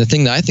 And the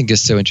thing that I think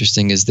is so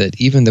interesting is that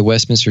even the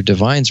Westminster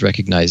Divines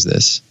recognize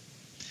this.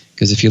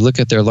 Because if you look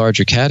at their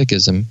larger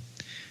catechism,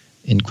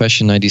 in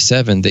question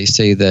 97, they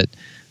say that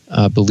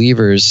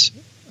believers,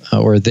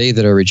 or they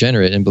that are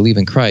regenerate and believe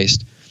in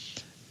Christ,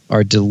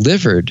 are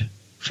delivered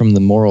from the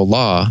moral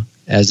law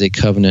as a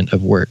covenant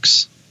of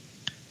works,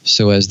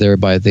 so as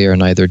thereby they are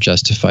neither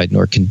justified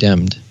nor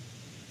condemned.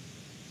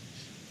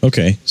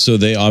 Okay, so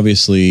they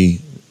obviously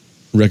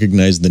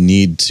recognize the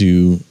need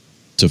to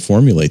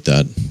formulate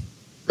that.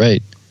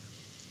 Right.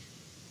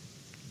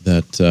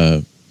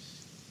 That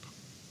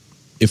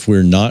if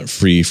we're not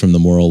free from the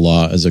moral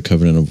law as a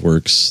covenant of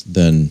works,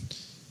 then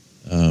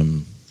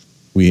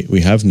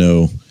we have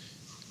no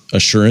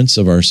assurance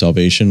of our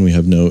salvation. We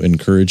have no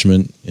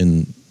encouragement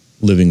in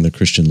living the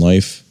Christian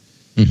life.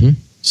 Mm-hmm.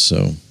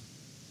 So,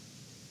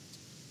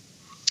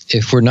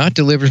 if we're not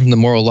delivered from the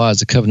moral law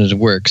as a covenant of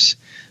works,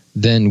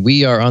 then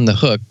we are on the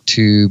hook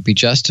to be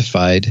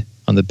justified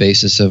on the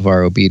basis of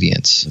our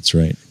obedience. That's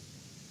right.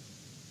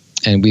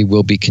 And we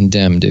will be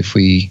condemned if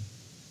we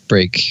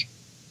break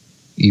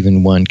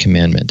even one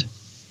commandment.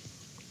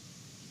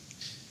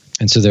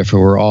 And so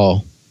therefore we're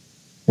all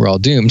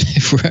doomed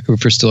if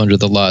we're still under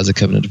the law as a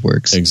covenant of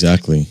works.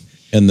 Exactly.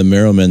 And the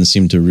Marrow men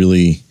seem to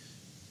really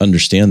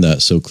understand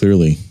that so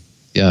clearly.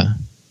 Yeah.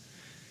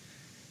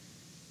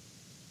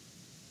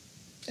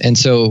 And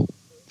so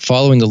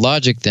following the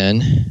logic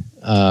then,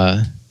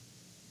 the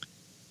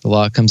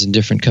law comes in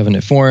different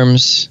covenant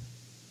forms.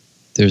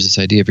 There's this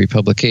idea of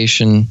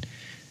republication.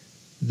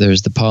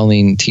 There's the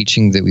Pauline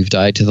teaching that we've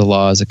died to the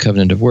law as a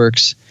covenant of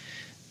works.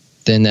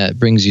 Then that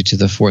brings you to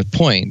the fourth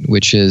point,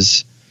 which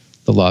is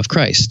the law of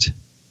Christ.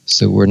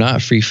 So we're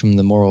not free from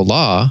the moral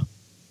law.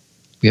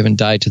 We haven't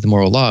died to the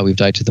moral law. We've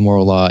died to the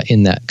moral law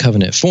in that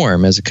covenant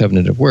form as a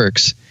covenant of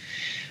works.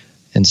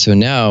 And so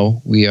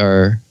now we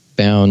are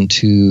bound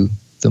to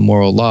the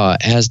moral law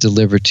as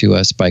delivered to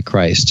us by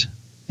Christ.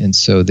 And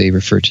so they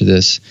refer to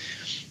this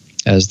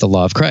as the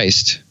law of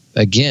Christ.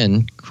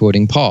 Again,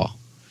 quoting Paul.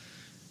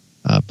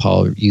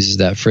 Paul uses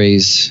that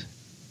phrase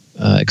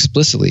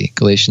explicitly.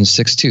 Galatians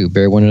 6:2,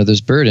 bear one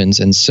another's burdens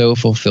and so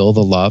fulfill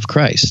the law of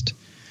Christ.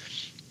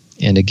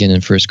 And again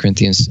in 1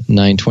 Corinthians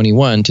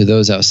 9:21, to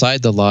those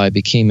outside the law I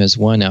became as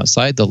one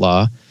outside the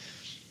law,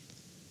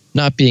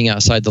 not being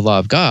outside the law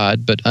of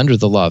God, but under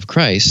the law of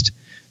Christ,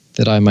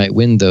 that I might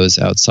win those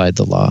outside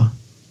the law.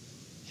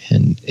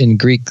 And in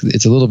Greek,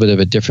 it's a little bit of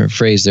a different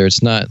phrase there.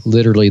 It's not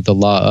literally the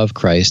law of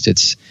Christ.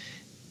 It's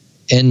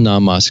en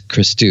nomos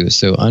Christou,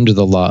 so under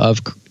the law of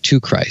to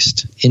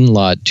Christ, in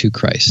law to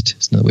Christ.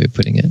 It's another way of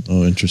putting it.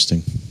 Oh,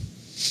 interesting.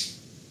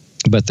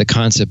 But the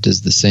concept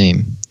is the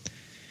same.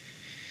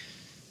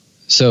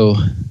 So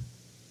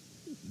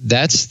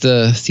that's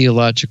the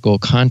theological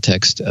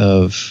context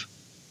of,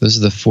 those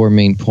are the four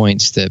main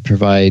points that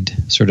provide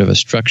sort of a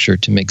structure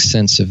to make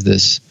sense of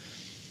this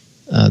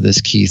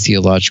key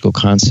theological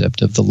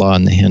concept of the law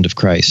in the hand of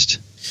Christ.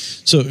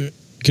 So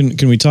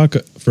can we talk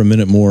for a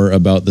minute more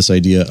about this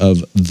idea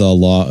of the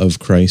law of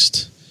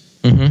Christ?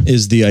 Mm-hmm.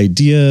 Is the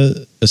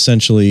idea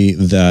essentially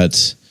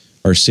that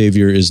our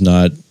Savior is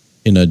not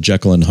in a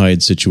Jekyll and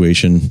Hyde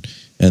situation,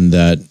 and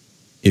that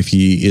if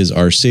he is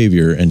our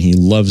Savior and he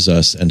loves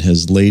us and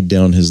has laid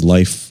down his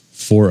life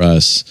for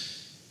us,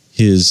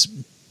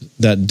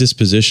 that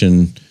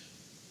disposition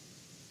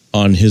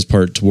on his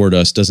part toward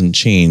us doesn't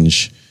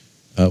change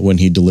when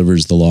he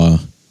delivers the law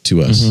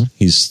to us? Mm-hmm.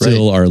 He's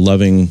still our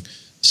loving,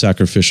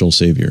 sacrificial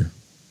Savior.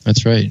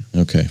 That's right.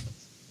 Okay.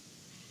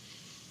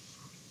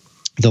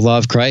 The law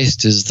of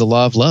Christ is the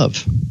law of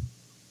love.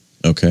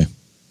 Okay.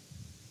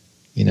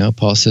 You know,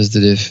 Paul says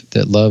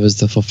that love is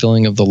the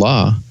fulfilling of the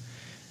law.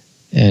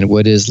 And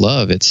what is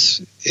love?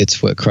 It's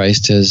what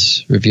Christ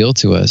has revealed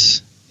to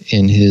us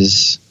in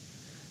his,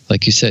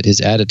 like you said,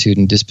 his attitude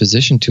and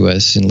disposition to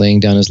us in laying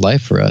down his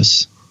life for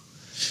us.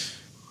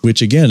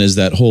 Which again is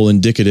that whole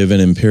indicative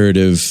and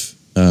imperative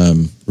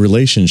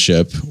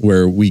relationship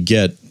where we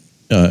get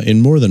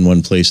in more than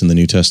one place in the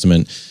New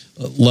Testament,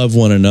 love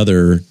one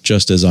another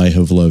just as I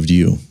have loved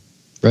you.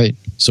 Right.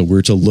 So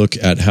we're to look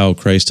at how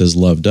Christ has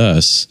loved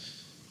us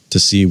to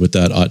see what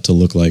that ought to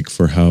look like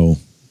for how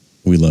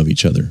we love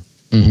each other.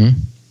 Mm-hmm.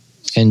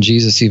 And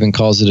Jesus even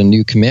calls it a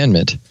new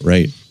commandment.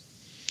 Right.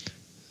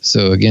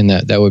 So again,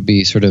 that would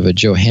be sort of a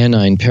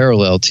Johannine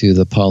parallel to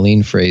the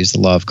Pauline phrase,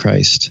 the law of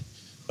Christ.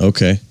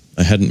 Okay.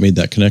 I hadn't made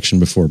that connection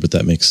before, but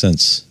that makes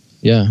sense.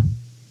 Yeah.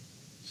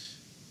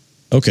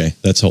 Okay,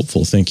 that's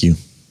helpful. Thank you.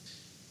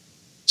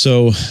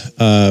 So,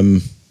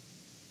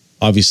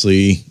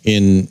 obviously,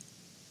 in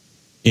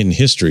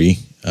history,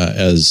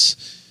 as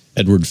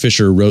Edward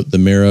Fisher wrote the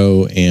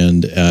Marrow,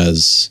 and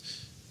as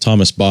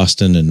Thomas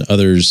Boston and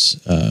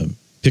others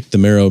picked the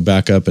Marrow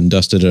back up and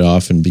dusted it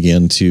off and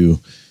began to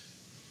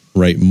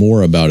write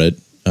more about it,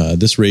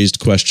 this raised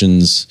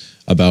questions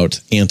about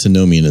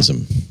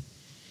Antinomianism.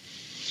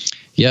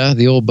 Yeah,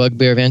 the old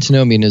bugbear of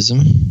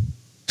Antinomianism.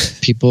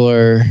 People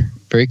are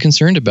very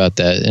concerned about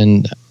that,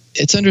 and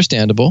it's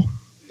understandable.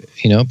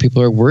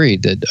 People are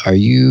worried that are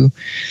you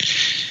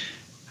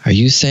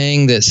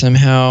saying that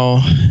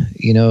somehow,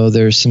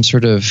 there's some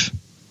sort of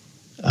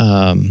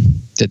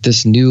that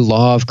this new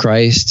law of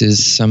Christ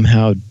is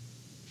somehow,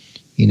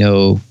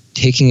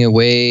 taking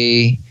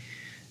away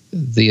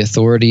the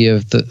authority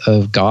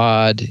of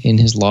God in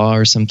His law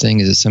or something?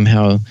 Is it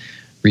somehow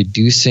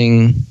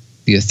reducing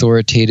the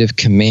authoritative,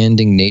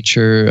 commanding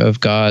nature of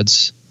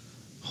God's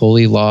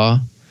holy law?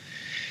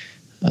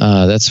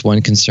 That's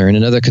one concern.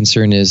 Another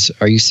concern is,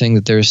 are you saying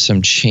that there's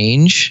some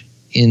change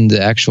in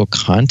the actual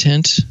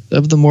content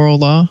of the moral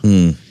law?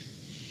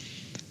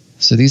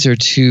 So these are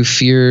two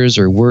fears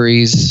or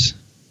worries,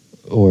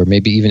 or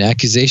maybe even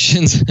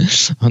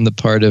accusations on the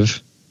part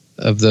of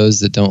those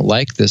that don't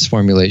like this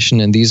formulation.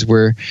 And these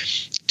were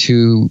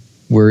two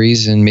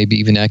worries and maybe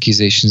even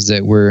accusations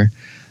that were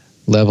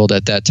leveled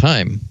at that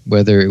time.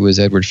 Whether it was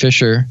Edward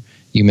Fisher,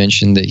 you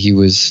mentioned that he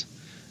was,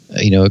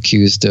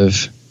 accused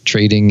of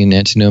trading in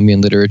antinomian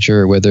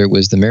literature, or whether it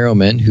was the Marrow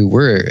men who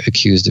were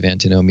accused of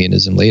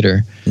antinomianism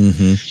later.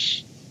 Mm-hmm.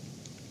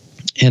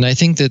 And I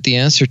think that the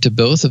answer to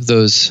both of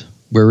those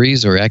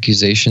worries or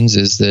accusations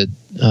is that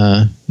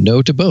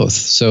no to both.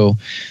 So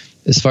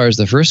as far as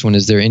the first one,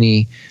 is there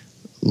any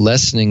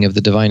lessening of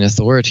the divine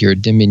authority or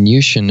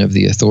diminution of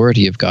the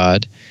authority of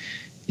God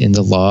in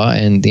the law?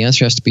 And the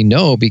answer has to be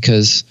no,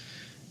 because,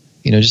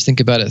 just think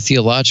about it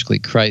theologically.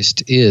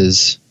 Christ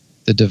is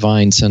the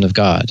divine Son of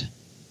God.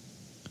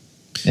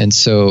 And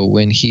so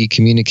when He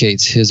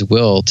communicates His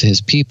will to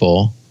His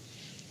people,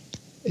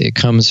 it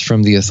comes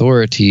from the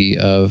authority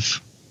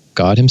of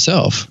God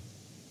Himself.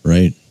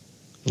 Right.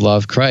 The law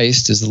of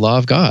Christ is the law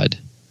of God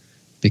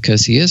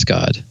because He is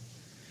God.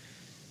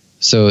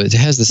 So it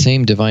has the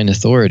same divine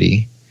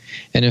authority.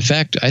 And in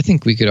fact, I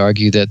think we could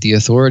argue that the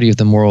authority of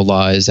the moral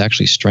law is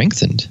actually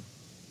strengthened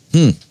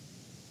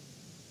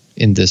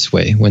in this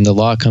way when the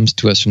law comes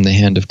to us from the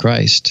hand of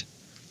Christ,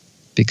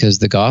 because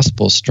the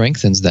gospel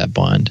strengthens that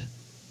bond.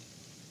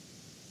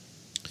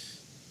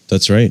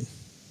 That's right.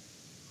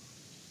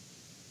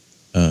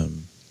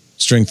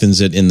 Strengthens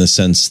it in the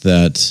sense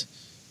that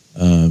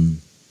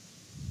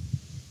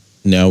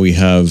now we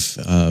have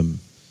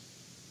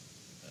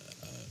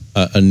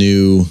a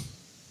new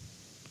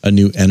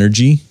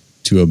energy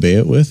to obey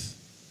it with.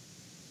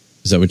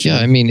 Is that what you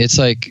mean? I mean, it's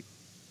like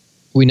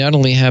we not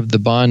only have the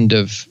bond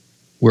of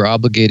we're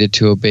obligated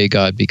to obey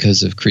God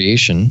because of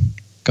creation.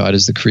 God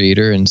is the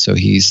creator, and so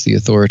He's the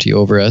authority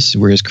over us.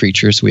 We're His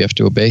creatures, so we have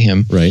to obey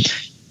Him. Right.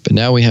 But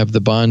now we have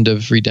the bond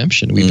of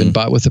redemption. We've been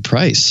bought with a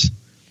price.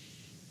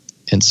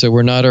 And so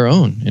we're not our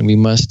own, and we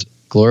must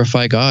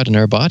glorify God in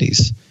our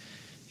bodies.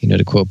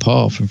 To quote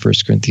Paul from 1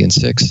 Corinthians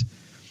 6.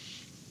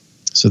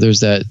 So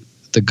there's that,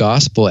 the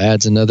gospel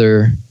adds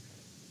another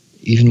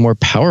even more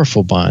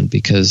powerful bond,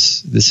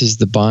 because this is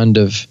the bond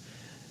of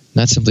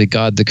not simply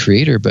God the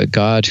creator, but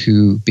God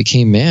who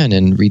became man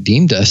and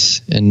redeemed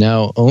us and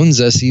now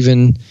owns us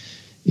even,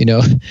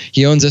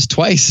 He owns us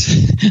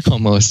twice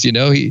almost,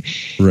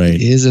 Right.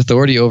 His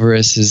authority over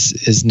us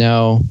is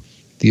now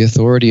the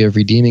authority of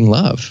redeeming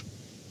love.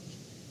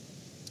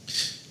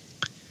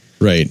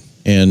 Right.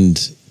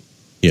 And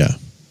yeah,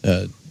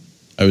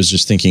 I was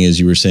just thinking as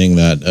you were saying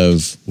that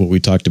of what we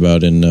talked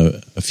about in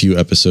a few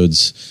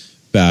episodes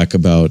back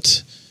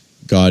about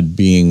God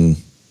being,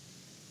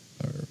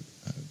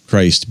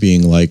 Christ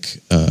being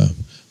like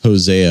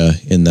Hosea,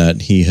 in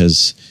that He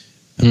has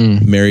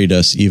married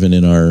us even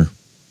in our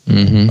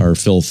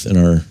filth and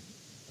our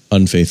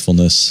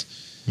unfaithfulness.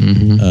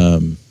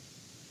 Mm-hmm.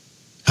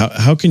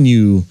 How can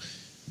you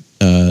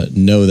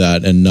know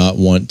that and not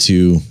want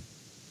to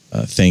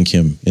thank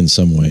Him in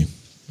some way?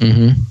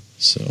 Mm-hmm.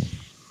 So,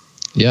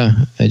 yeah,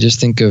 I just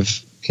think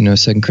of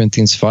 2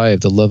 Corinthians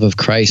 5. The love of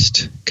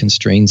Christ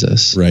constrains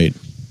us. Right.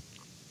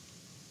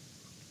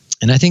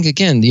 And I think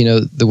again,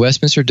 the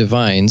Westminster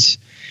Divines.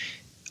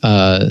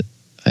 I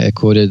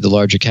quoted the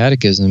Larger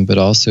Catechism, but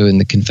also in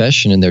the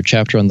Confession, in their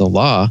chapter on the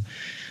law,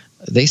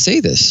 they say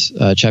this.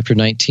 Chapter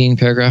 19,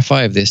 paragraph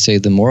 5. They say,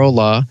 "The moral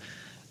law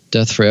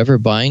doth forever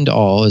bind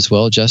all, as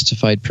well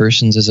justified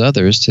persons as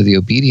others, to the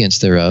obedience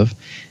thereof,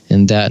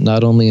 and that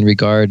not only in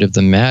regard of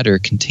the matter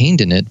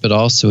contained in it, but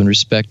also in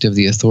respect of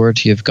the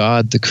authority of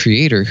God the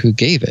Creator who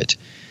gave it.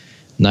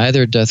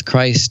 Neither doth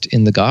Christ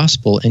in the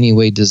gospel any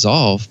way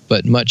dissolve,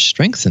 but much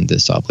strengthen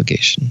this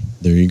obligation."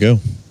 There you go.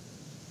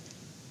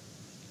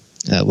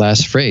 That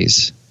last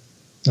phrase,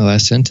 the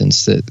last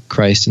sentence, that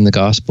Christ in the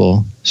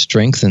gospel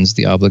strengthens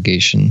the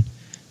obligation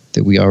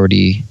that we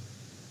already,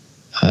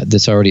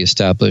 that's already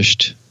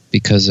established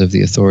because of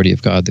the authority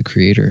of God the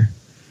Creator.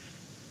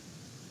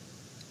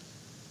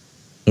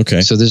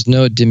 Okay. So there's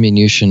no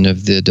diminution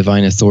of the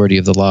divine authority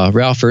of the law.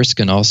 Ralph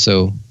Erskine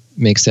also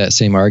makes that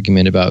same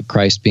argument about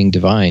Christ being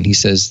divine. He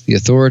says, "The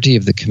authority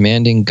of the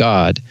commanding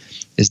God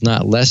is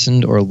not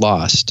lessened or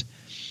lost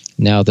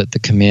now that the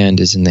command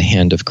is in the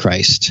hand of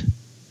Christ.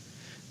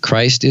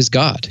 Christ is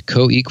God,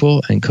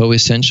 co-equal and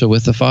co-essential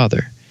with the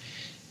Father.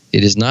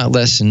 It is not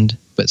lessened,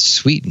 but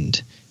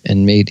sweetened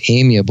and made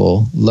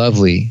amiable,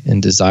 lovely,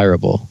 and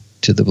desirable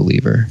to the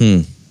believer.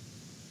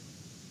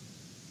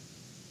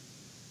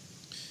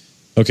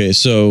 Okay,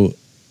 so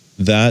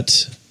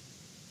that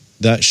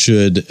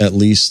should at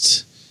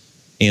least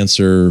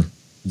answer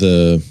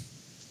the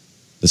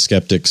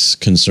skeptic's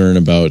concern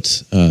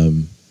about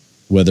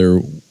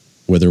whether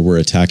we're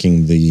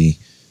attacking the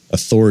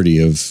authority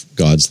of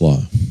God's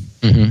law.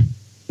 Mm-hmm.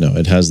 No,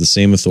 it has the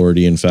same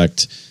authority. In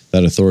fact,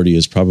 that authority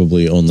is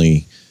probably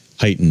only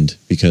heightened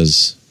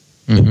because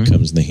it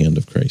comes in the hand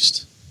of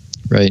Christ.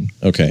 Right.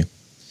 Okay.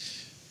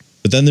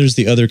 But then there's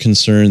the other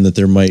concern that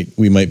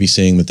we might be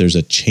saying that there's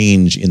a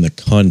change in the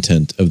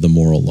content of the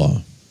moral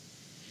law.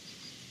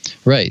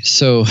 Right.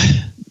 So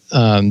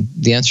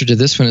the answer to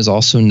this one is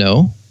also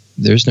no.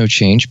 There's no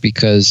change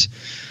because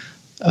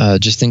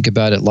just think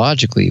about it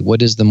logically.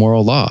 What is the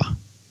moral law?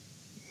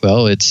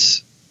 Well, it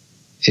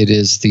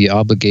is the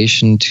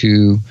obligation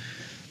to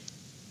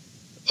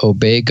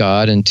obey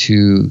God and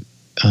to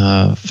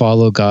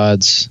follow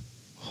God's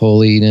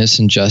holiness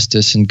and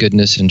justice and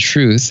goodness and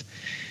truth.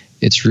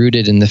 It's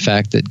rooted in the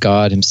fact that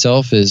God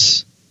himself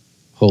is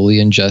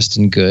holy and just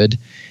and good,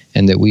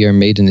 and that we are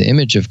made in the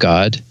image of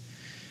God.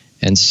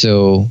 And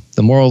so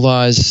the moral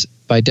law is,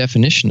 by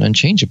definition,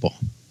 unchangeable.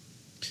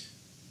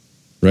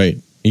 Right.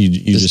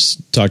 You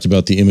just talked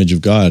about the image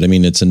of God. I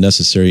mean, it's a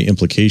necessary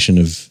implication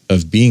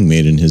of being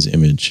made in his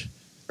image.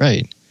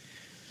 Right.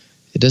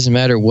 It doesn't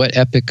matter what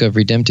epoch of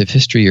redemptive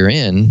history you're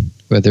in,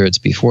 whether it's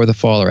before the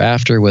fall or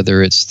after,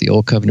 whether it's the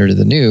old covenant or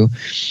the new,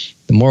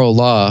 the moral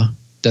law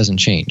doesn't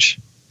change.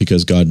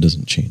 Because God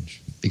doesn't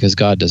change. Because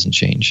God doesn't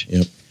change.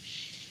 Yep.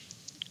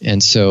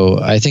 And so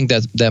I think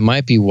that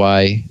might be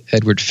why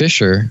Edward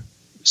Fisher,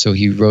 so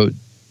he wrote,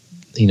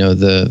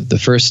 the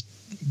first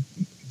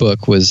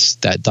book was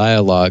that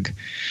dialogue,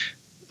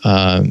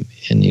 and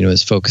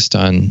is focused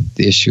on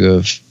the issue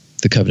of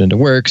the covenant of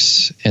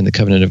works and the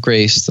covenant of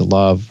grace, the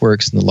law of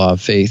works and the law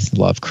of faith, the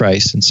law of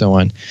Christ, and so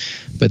on.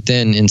 But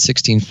then in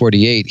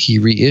 1648, he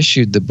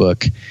reissued the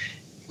book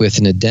with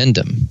an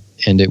addendum,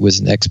 and it was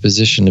an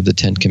exposition of the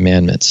Ten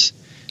Commandments.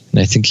 And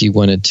I think he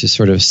wanted to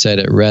sort of set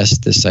at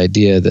rest this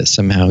idea that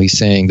somehow he's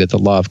saying that the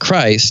law of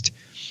Christ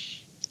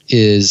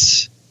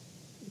is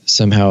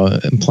somehow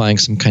implying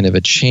some kind of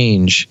a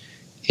change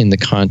in the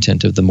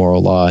content of the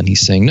moral law. And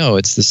he's saying, no,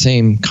 it's the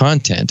same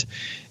content.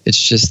 It's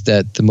just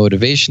that the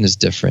motivation is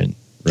different.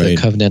 Right. The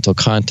covenantal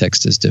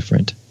context is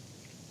different.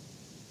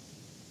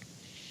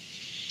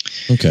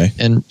 Okay.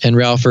 And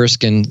Ralph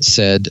Erskine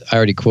said, I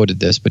already quoted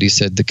this, but he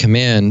said, the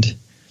command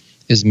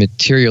is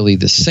materially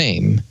the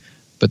same,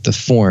 but the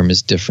form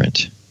is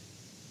different.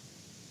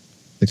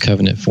 The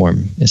covenant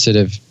form. Instead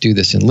of do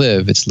this and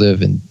live, it's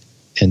live and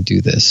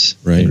do this,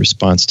 right, in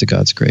response to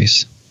God's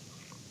grace.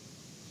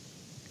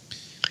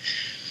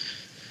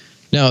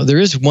 Now, there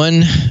is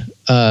one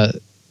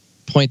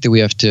point that we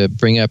have to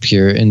bring up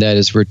here, and that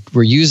is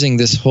we're using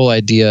this whole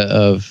idea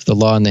of the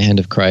law in the hand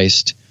of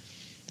Christ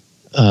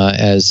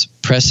as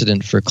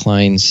precedent for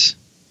Klein's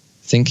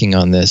thinking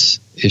on this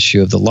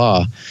issue of the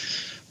law.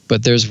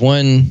 But there's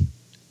one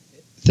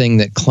thing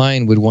that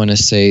Klein would want to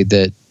say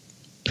that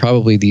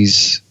probably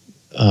these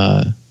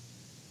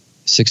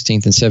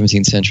 16th and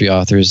 17th century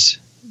authors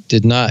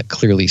did not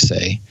clearly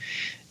say,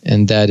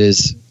 and that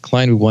is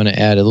Klein would want to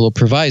add a little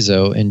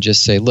proviso and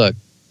just say, look,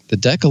 the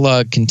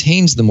Decalogue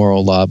contains the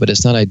moral law, but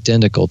it's not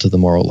identical to the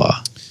moral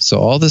law. So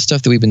all the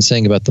stuff that we've been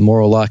saying about the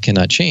moral law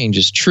cannot change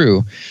is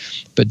true,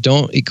 but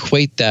don't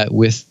equate that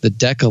with the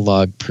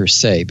Decalogue per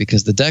se,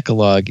 because the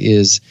Decalogue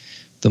is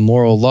the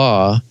moral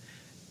law,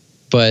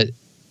 but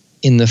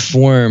in the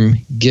form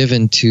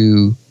given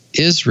to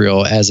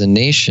Israel as a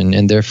nation,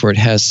 and therefore it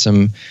has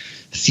some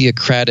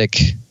theocratic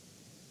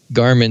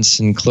garments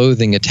and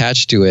clothing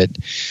attached to it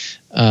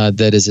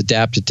that is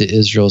adapted to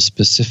Israel's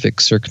specific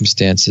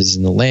circumstances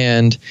in the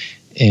land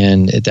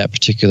and at that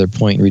particular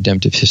point in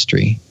redemptive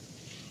history.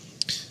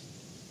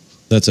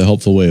 That's a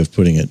helpful way of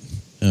putting it.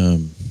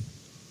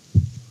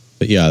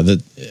 But yeah,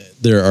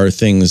 there are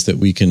things that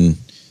we can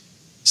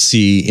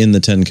see in the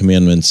Ten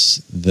Commandments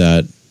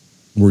that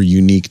were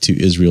unique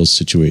to Israel's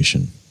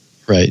situation.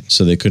 Right.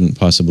 So they couldn't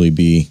possibly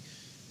be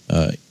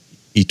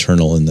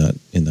eternal in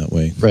that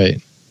way.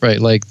 Right. Right.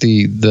 Like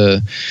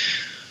the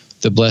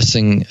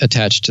blessing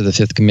attached to the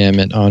fifth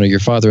commandment, honor your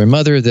father and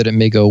mother, that it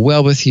may go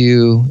well with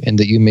you and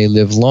that you may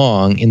live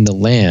long in the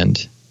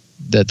land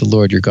that the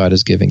Lord your God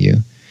is giving you.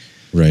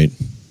 Right.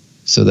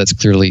 So that's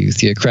clearly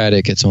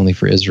theocratic. It's only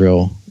for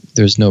Israel.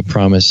 There's no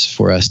promise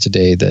for us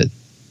today that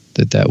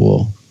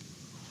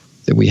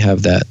we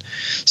have that.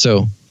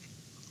 So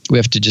we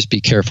have to just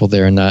be careful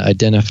there and not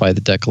identify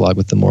the Decalogue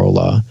with the moral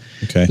law.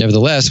 Okay.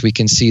 Nevertheless, we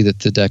can see that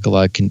the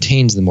Decalogue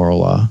contains the moral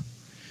law.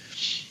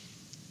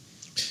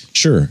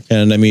 Sure.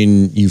 And I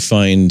mean, you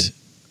find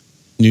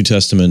New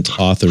Testament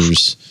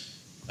authors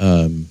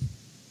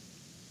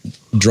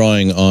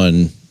drawing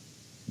on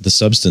the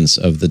substance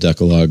of the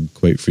Decalogue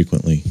quite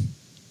frequently.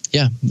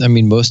 Yeah, I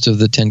mean, most of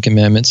the Ten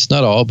Commandments,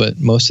 not all, but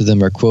most of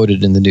them are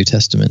quoted in the New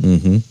Testament.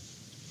 Mm-hmm.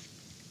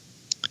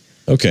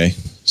 Okay,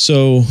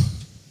 so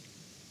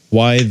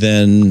why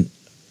then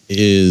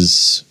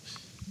is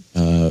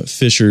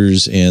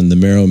Fisher's and the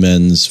Marrow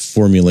men's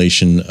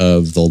formulation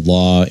of the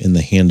law in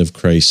the hand of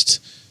Christ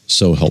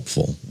so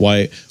helpful?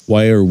 Why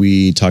are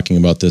we talking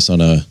about this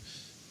on a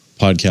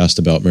podcast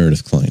about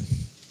Meredith Kline?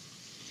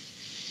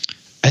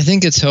 I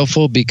think it's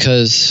helpful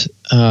because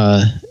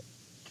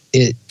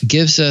it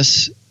gives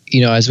us,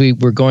 as we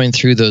were going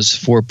through those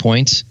 4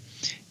 points,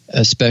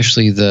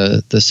 especially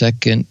the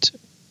second,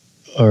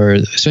 or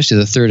especially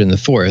the third and the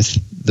fourth,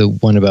 the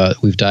one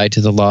about we've died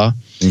to the law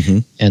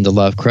and the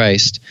law of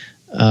Christ,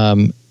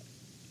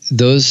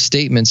 those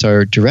statements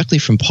are directly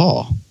from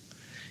Paul.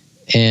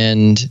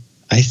 And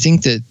I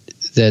think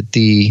that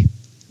the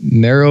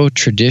Marrow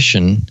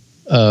tradition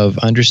of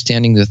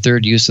understanding the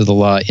third use of the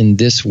law in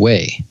this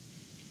way,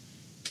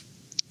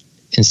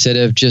 instead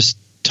of just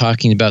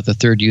talking about the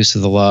third use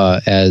of the law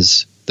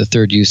as the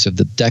third use of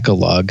the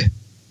Decalogue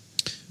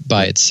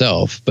by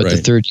itself, but the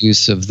third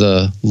use of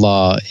the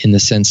law in the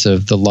sense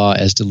of the law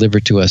as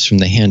delivered to us from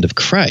the hand of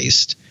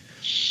Christ,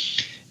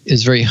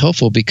 is very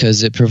helpful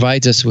because it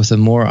provides us with a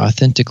more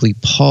authentically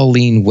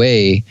Pauline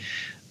way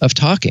of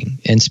talking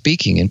and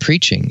speaking and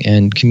preaching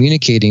and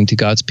communicating to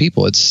God's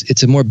people.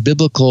 It's a more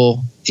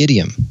biblical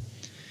idiom,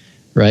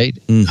 right?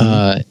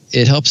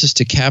 It helps us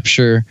to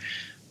capture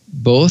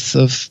both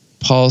of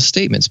Paul's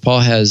statements. Paul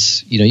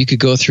has, you could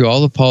go through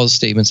all of Paul's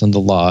statements on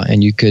the law,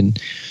 and you could,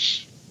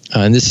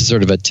 and this is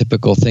sort of a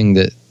typical thing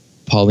that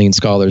Pauline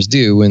scholars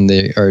do when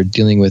they are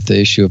dealing with the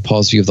issue of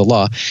Paul's view of the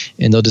law,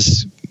 and they'll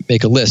just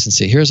make a list and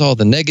say, here's all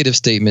the negative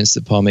statements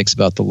that Paul makes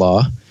about the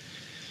law.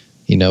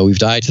 We've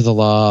died to the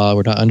law,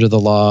 we're not under the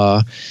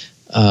law,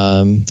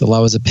 the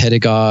law was a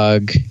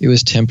pedagogue, it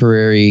was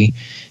temporary,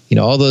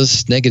 all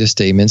those negative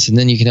statements. And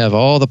then you can have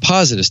all the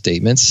positive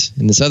statements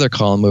in this other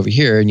column over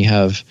here, and you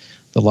have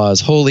the law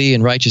is holy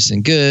and righteous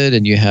and good,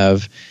 and you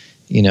have,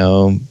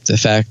 the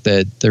fact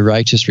that the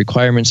righteous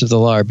requirements of the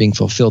law are being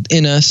fulfilled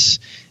in us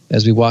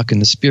as we walk in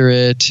the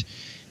Spirit,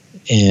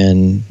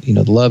 and,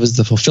 the love is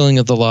the fulfilling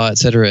of the law, et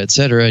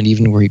cetera, and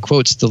even where he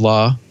quotes the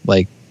law,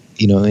 like,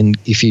 in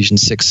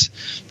Ephesians 6,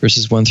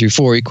 verses 1 through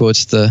 4, he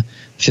quotes the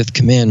fifth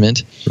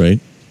commandment. Right.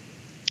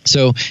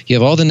 So you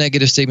have all the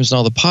negative statements and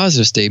all the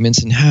positive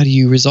statements, and how do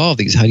you resolve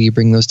these? How do you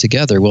bring those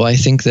together? Well, I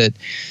think that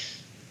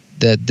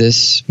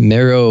this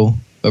Marrow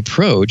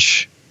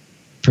approach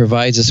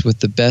provides us with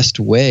the best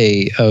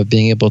way of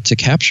being able to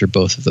capture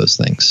both of those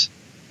things.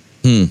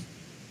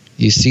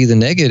 You see the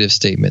negative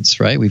statements,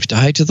 right? We've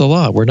died to the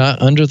law. We're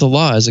not under the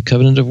law as a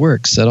covenant of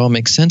works. That all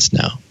makes sense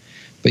now.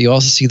 But you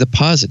also see the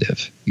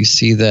positive. You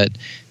see that,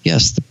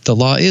 yes, the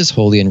law is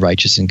holy and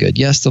righteous and good.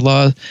 Yes, the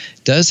law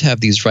does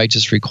have these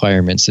righteous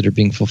requirements that are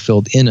being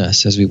fulfilled in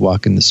us as we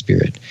walk in the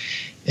Spirit.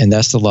 And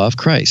that's the law of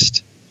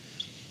Christ.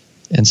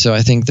 And so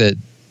I think that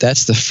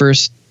that's the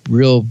first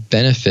real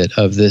benefit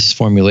of this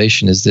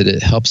formulation, is that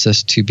it helps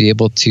us to be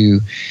able to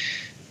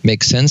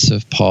make sense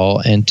of Paul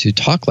and to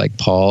talk like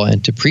Paul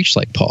and to preach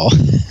like Paul.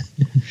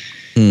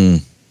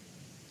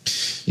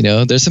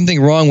 There's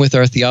something wrong with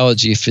our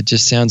theology if it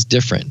just sounds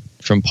different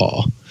from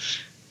Paul.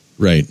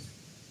 Right.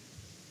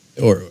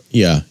 Or,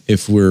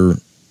 if we're,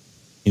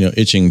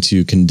 itching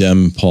to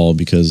condemn Paul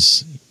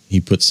because he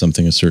puts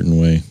something a certain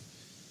way.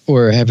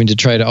 Or having to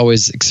try to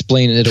always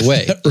explain it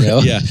away.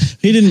 Yeah,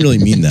 he didn't really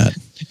mean that.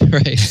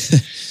 Right.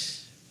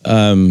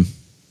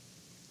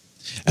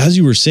 As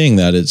you were saying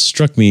that, it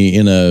struck me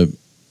in a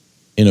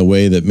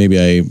way that maybe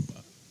I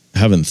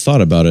haven't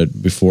thought about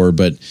it before.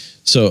 But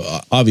so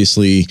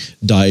obviously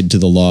died to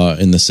the law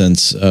in the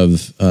sense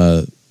of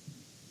the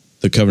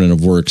covenant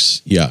of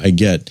works. Yeah, I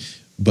get.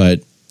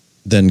 But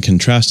then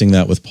contrasting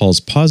that with Paul's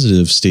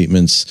positive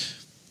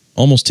statements,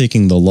 almost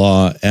taking the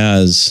law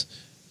as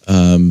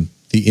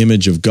the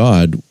image of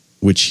God,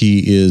 which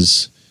he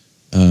is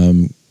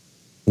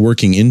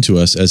working into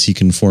us as he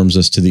conforms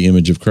us to the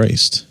image of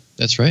Christ.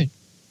 That's right.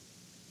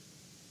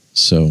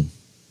 So,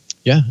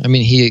 yeah, I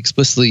mean, he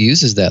explicitly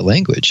uses that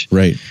language,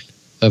 right,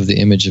 of the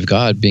image of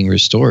God being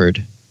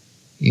restored.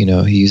 He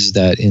uses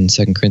that in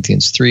 2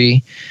 Corinthians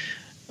 3,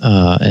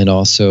 and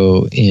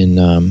also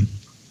in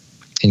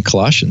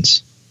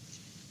Colossians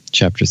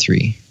chapter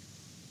 3,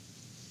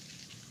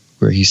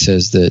 where he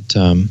says that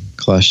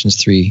Colossians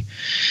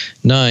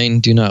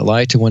 3:9, do not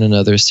lie to one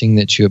another, seeing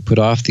that you have put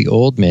off the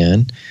old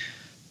man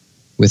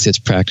with its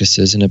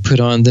practices and have put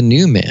on the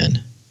new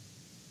man,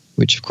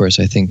 which, of course,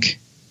 I think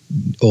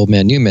old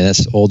man, new man,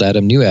 that's old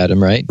Adam, new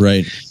Adam, right?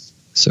 Right.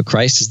 So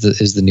Christ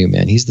is the new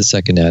man. He's the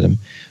second Adam,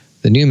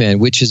 the new man,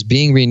 which is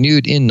being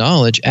renewed in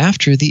knowledge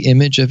after the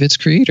image of its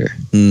creator.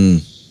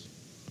 And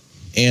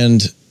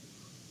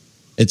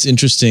it's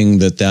interesting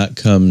that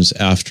comes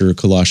after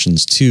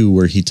Colossians 2,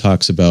 where he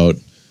talks about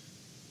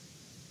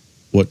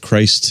what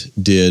Christ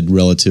did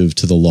relative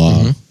to the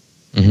law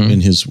in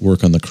his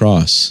work on the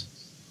cross.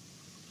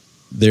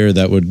 There,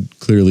 that would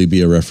clearly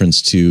be a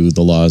reference to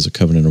the law as a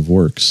covenant of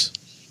works.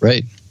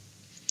 Right.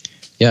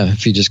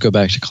 if you just go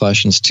back to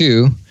Colossians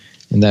 2,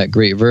 in that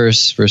great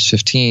verse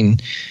 15,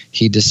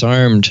 he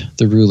disarmed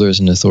the rulers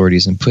and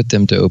authorities and put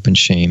them to open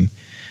shame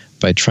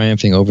by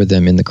triumphing over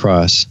them in the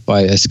cross.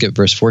 I skipped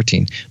verse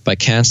 14. By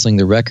canceling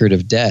the record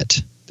of debt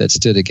that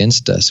stood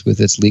against us with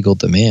its legal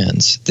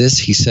demands. This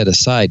he set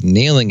aside,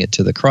 nailing it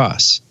to the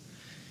cross.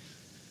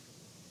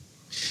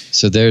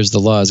 So there's the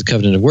law as a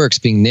covenant of works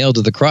being nailed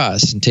to the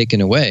cross and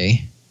taken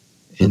away.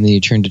 And then you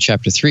turn to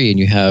chapter 3 and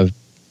you have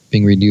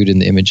being renewed in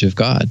the image of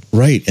God.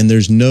 Right. And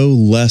there's no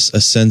less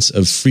a sense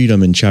of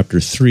freedom in chapter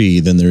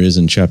 3 than there is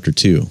in chapter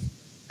 2.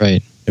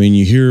 Right. I mean,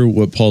 you hear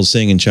what Paul's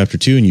saying in chapter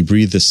 2 and you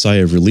breathe this sigh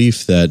of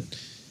relief that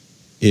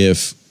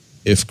if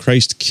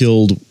Christ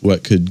killed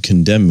what could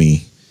condemn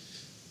me,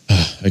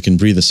 I can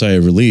breathe a sigh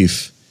of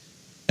relief.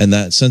 And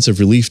that sense of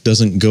relief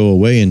doesn't go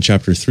away in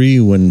chapter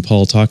 3 when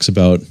Paul talks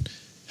about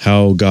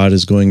how God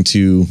is going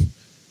to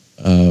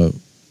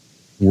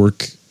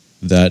work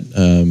that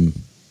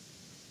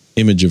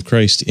image of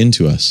Christ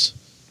into us.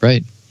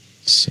 Right.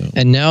 So.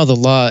 And now the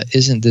law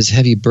isn't this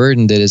heavy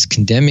burden that is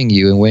condemning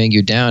you and weighing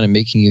you down and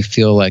making you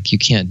feel like you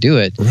can't do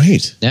it.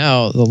 Right.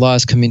 Now the law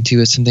is coming to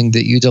you as something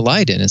that you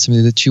delight in. It's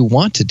something that you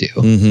want to do.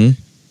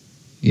 Mm-hmm.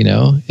 You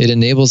know, it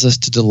enables us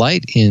to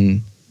delight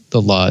in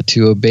the law,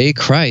 to obey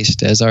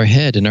Christ as our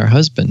head and our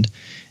husband,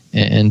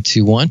 and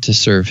to want to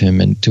serve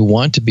him and to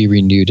want to be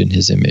renewed in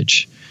his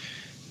image,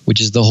 which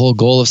is the whole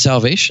goal of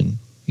salvation.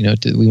 You know,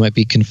 we might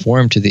be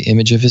conformed to the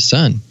image of his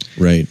son.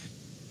 Right.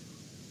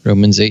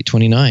 Romans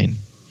 8:29.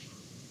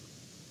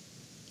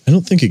 I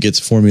don't think it gets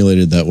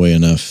formulated that way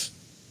enough.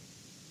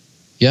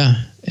 Yeah.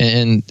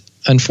 And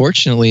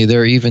unfortunately,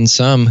 there are even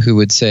some who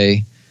would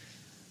say,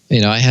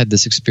 you know, I had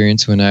this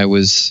experience when I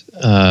was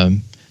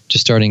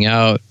just starting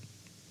out,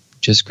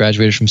 just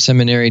graduated from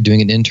seminary,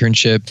 doing an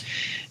internship,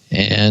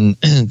 and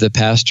the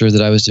pastor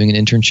that I was doing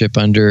an internship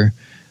under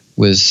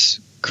was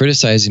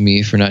criticizing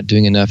me for not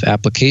doing enough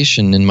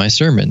application in my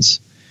sermons.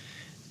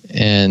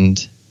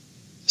 And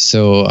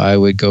so I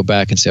would go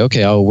back and say,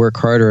 okay, I'll work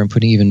harder on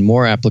putting even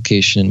more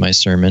application in my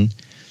sermon.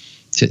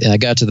 And I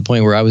got to the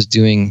point where I was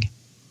doing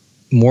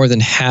more than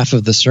half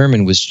of the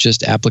sermon was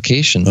just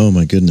application. Oh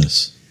my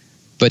goodness.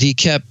 But he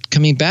kept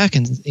coming back,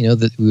 and you know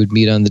that we would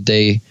meet on the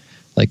day,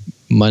 like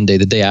Monday,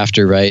 the day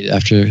after, right?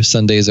 After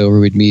Sunday's over,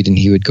 we'd meet and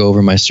he would go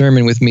over my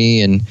sermon with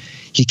me, and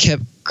he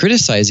kept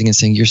criticizing and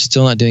saying, you're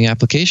still not doing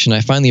application.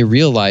 I finally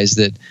realized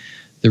that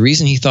the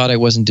reason he thought I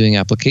wasn't doing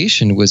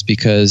application was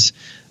because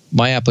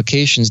my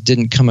applications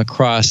didn't come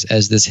across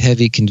as this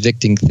heavy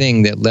convicting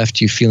thing that left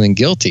you feeling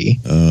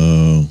guilty.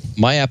 Oh.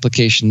 My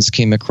applications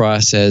came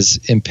across as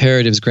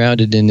imperatives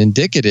grounded in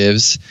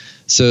indicatives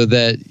so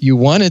that you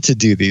wanted to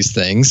do these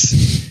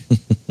things.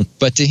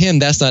 But to him,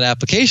 that's not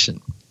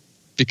application,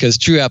 because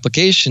true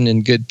application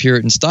in good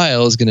Puritan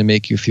style is going to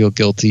make you feel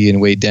guilty and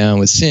weighed down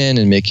with sin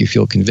and make you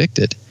feel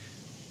convicted.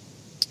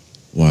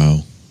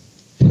 Wow.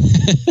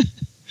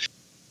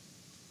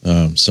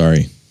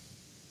 Sorry.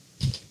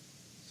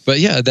 But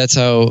yeah, that's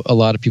how a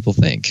lot of people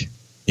think.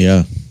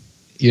 Yeah.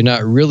 You're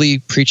not really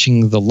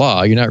preaching the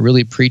law. You're not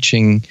really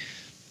preaching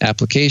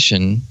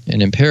application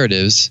and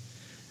imperatives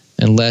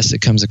unless it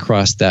comes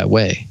across that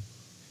way.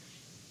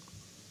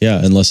 Yeah,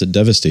 unless it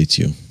devastates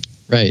you.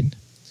 Right.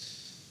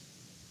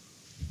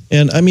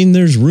 And I mean,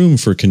 there's room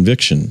for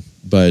conviction,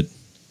 but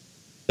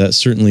that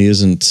certainly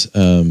isn't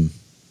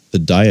the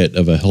diet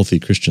of a healthy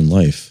Christian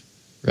life.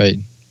 Right.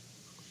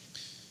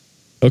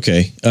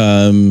 Okay.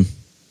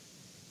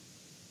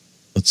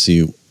 Let's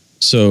see.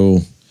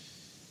 So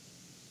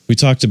we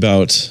talked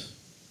about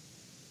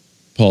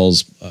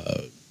Paul's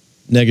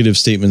negative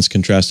statements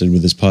contrasted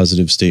with his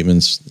positive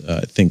statements.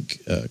 I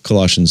think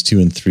Colossians 2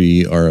 and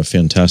 3 are a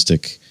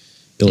fantastic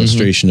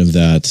illustration of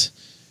that.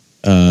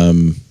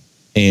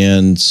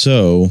 And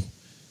so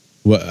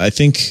what I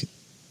think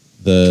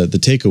the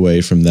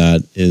takeaway from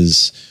that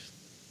is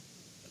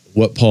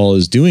what Paul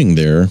is doing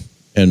there,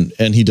 and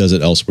he does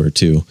it elsewhere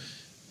too,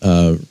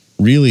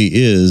 really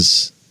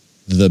is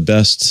the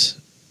best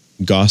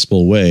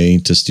gospel way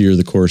to steer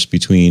the course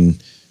between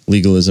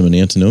legalism and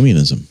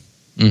antinomianism.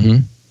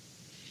 Mm-hmm.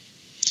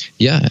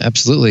 Yeah,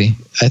 absolutely.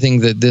 I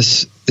think that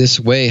this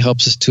way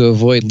helps us to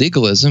avoid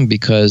legalism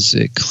because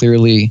it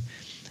clearly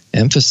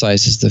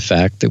emphasizes the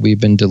fact that we've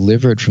been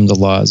delivered from the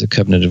law as a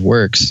covenant of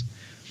works.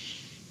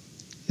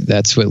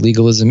 That's what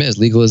legalism is.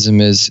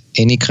 Legalism is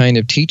any kind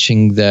of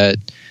teaching that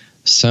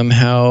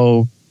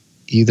somehow,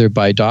 either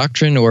by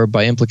doctrine or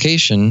by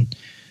implication,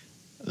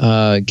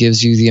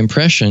 gives you the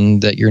impression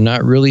that you're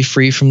not really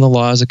free from the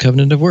law as a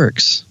covenant of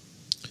works.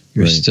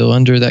 You're right. Still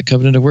under that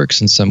covenant of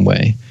works in some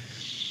way.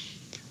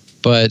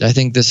 But I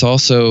think this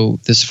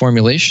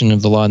formulation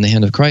of the law in the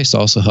hand of Christ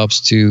also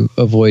helps to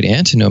avoid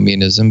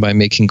antinomianism by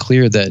making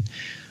clear that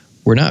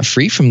we're not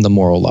free from the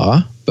moral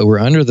law, but we're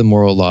under the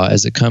moral law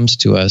as it comes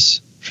to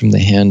us from the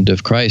hand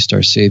of Christ,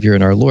 our Savior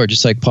and our Lord.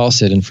 Just like Paul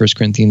said in 1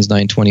 Corinthians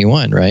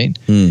 9:21, right?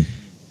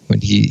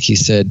 When he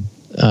said,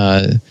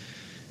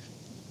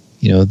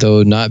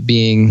 though not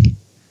being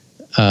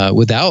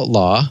without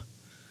law,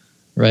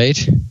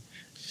 right?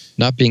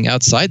 Not being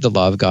outside the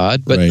law of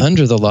God, but right.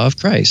 under the law of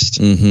Christ.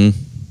 Mm-hmm.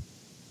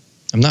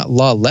 I'm not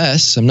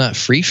lawless. I'm not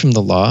free from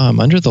the law. I'm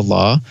under the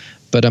law,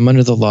 but I'm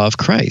under the law of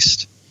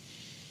Christ.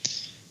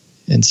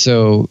 And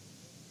so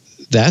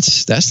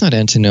that's not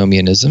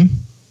antinomianism.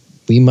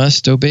 We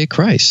must obey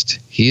Christ.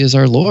 He is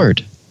our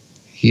Lord.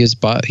 He has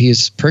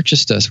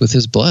purchased us with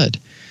his blood.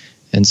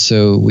 And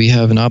so we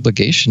have an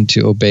obligation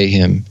to obey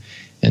him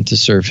and to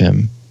serve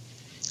him.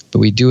 But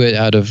we do it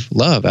out of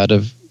love, out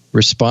of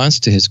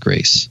response to his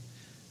grace,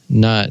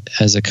 not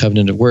as a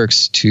covenant of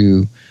works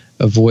to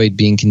avoid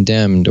being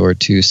condemned or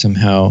to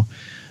somehow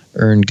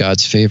earn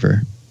God's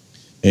favor.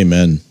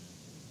 Amen.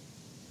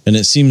 And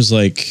it seems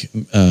like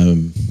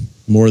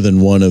more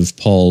than one of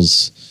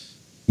Paul's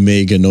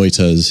me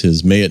genoitas,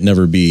 his may it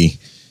never be,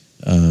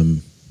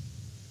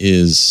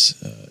 is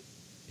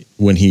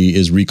when he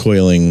is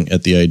recoiling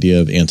at the idea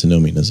of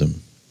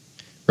antinomianism.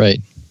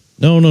 Right.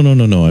 No.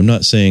 I'm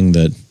not saying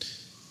that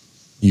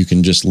you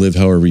can just live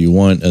however you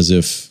want as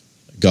if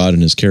God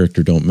and his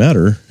character don't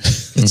matter.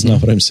 That's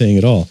not what I'm saying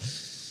at all.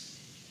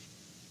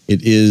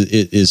 It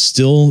is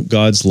still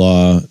God's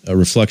law, a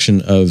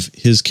reflection of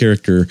his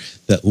character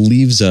that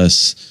leaves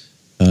us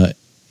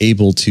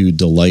able to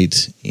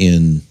delight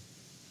in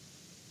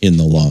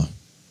the law.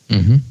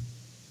 Mm-hmm.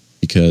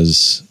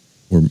 Because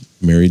we're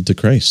married to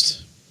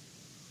Christ.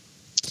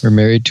 We're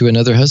married to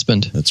another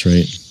husband. That's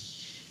right.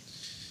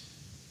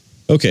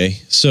 Okay,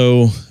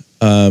 so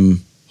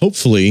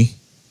hopefully,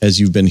 as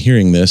you've been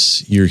hearing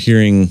this, you're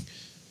hearing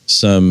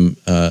some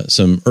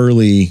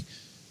early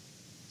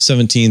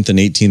 17th and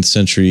 18th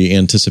century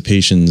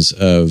anticipations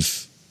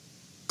of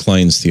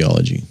Klein's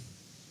theology.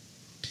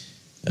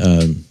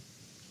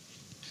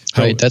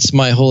 Right, that's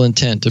my whole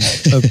intent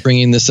of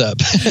bringing this up.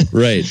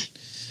 Right.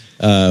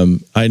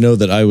 I know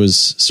that I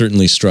was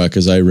certainly struck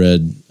as I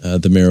read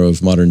The Marrow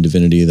of Modern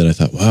Divinity that I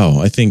thought, wow,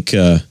 I think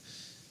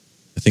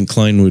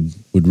Klein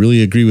would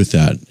really agree with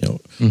that. You know?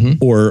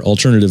 Mm-hmm. Or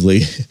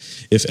alternatively,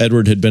 if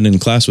Edward had been in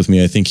class with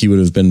me, I think he would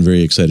have been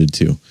very excited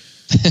too.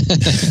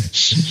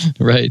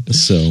 Right.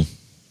 So,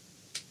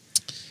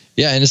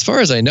 yeah, and as far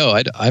as I know,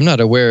 I'm not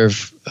aware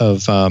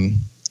of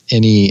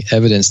any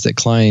evidence that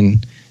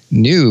Klein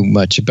knew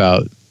much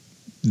about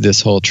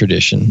this whole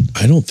tradition.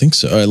 I don't think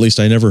so. At least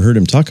I never heard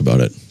him talk about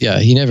it. Yeah,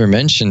 he never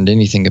mentioned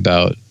anything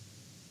about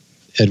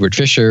Edward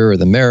Fisher or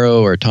the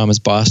Marrow or Thomas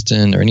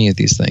Boston or any of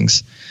these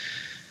things.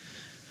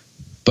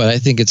 But I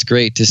think it's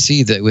great to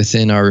see that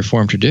within our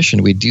Reformed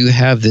tradition, we do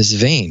have this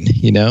vein,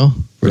 you know?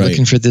 We're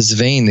looking for this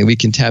vein that we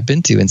can tap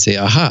into and say,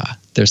 aha,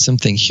 there's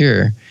something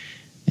here.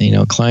 And, you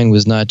know, Klein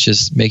was not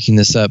just making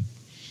this up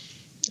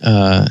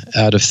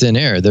out of thin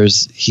air.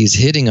 He's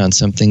hitting on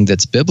something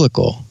that's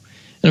biblical.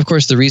 And, of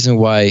course, the reason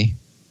why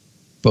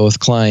both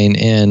Klein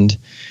and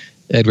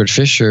Edward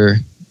Fisher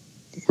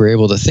were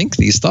able to think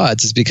these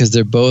thoughts is because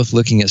they're both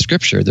looking at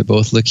Scripture. They're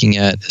both looking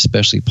at,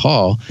 especially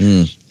Paul,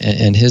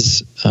 and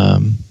his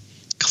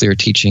clear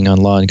teaching on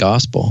law and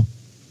gospel.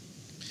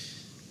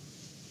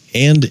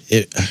 And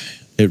it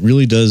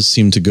really does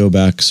seem to go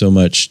back so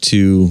much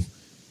to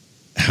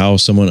how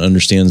someone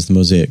understands the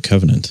Mosaic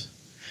covenant.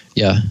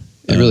 Yeah,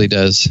 it really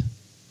does.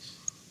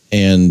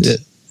 And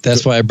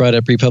that's why I brought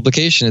up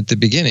republication at the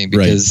beginning,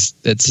 because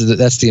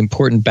that's the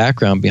important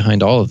background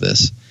behind all of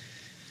this.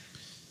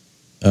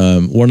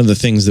 One of the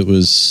things that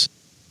was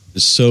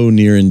so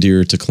near and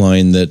dear to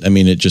Klein that, I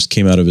mean, it just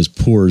came out of his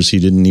pores. He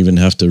didn't even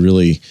have to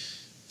really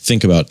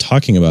think about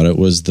talking about it,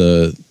 was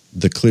the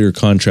clear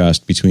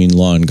contrast between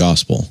law and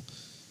gospel.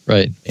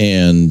 Right.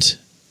 And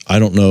I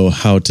don't know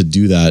how to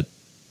do that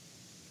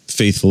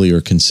faithfully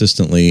or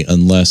consistently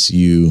unless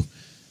you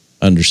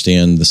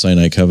understand the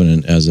Sinai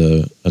covenant as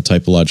a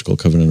typological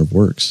covenant of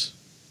works.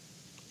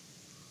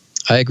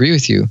 I agree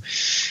with you.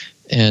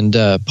 And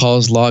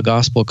Paul's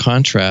law-gospel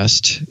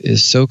contrast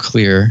is so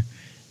clear,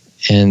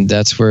 and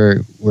that's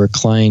where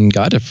Klein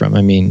got it from.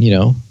 I mean, you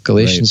know,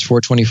 Galatians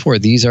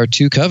 4:24, these are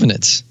two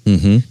covenants.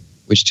 Mm-hmm.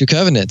 Which two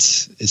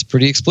covenants? It's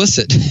pretty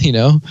explicit, you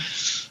know.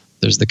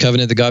 There's the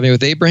covenant that God made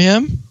with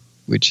Abraham,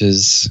 which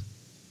is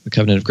the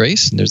covenant of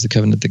grace, and there's the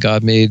covenant that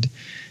God made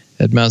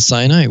at Mount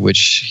Sinai,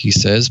 which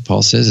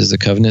Paul says, is a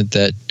covenant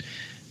that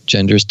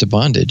genders to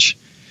bondage.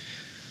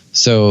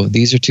 So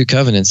these are two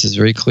covenants. It's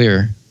very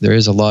clear. There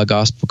is a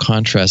law-gospel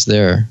contrast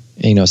there.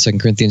 And, you know, 2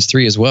 Corinthians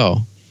 3 as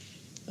well.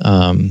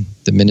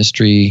 The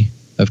ministry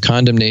of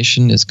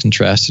condemnation is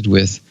contrasted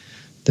with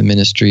the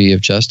ministry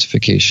of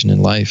justification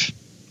in life.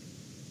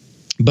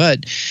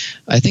 But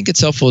I think it's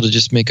helpful to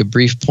just make a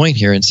brief point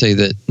here and say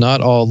that not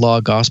all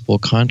law-gospel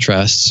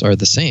contrasts are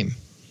the same,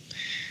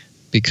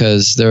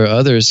 because there are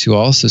others who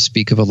also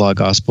speak of a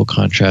law-gospel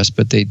contrast,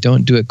 but they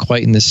don't do it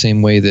quite in the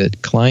same way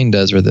that Klein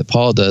does, or that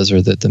Paul does,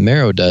 or that the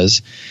Marrow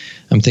does.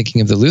 I'm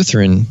thinking of the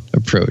Lutheran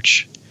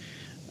approach,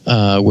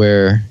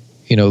 where,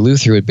 you know,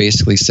 Luther would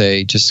basically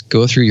say, just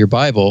go through your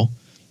Bible,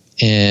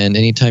 and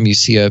anytime you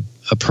see a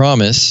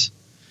promise,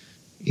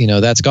 you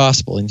know, that's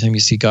gospel. Anytime you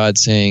see God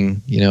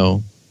saying, you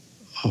know,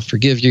 I'll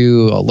forgive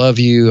you, I'll love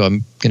you,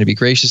 I'm going to be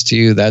gracious to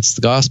you, that's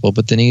the gospel.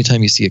 But then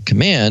anytime you see a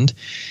command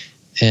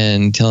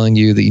and telling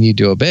you that you need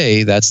to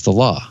obey, that's the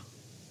law.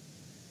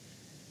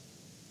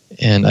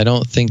 And I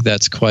don't think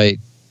that's quite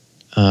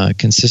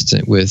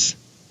consistent with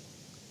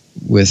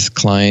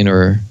Klein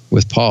or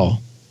with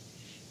Paul.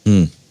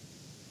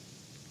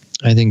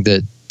 I think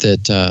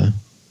that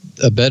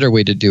a better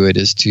way to do it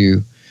is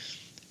to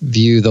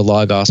view the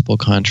law-gospel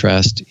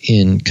contrast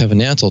in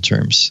covenantal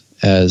terms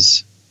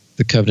as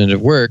the covenant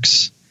of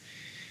works,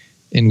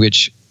 in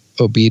which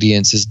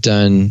obedience is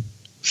done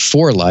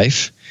for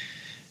life,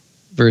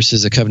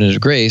 versus a covenant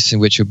of grace in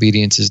which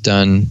obedience is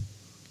done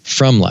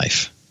from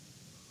life.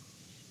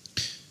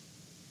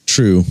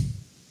 True.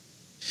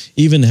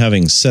 Even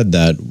having said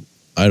that,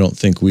 I don't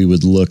think we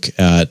would look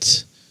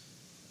at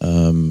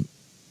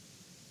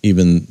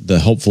even the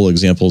helpful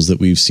examples that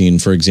we've seen,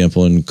 for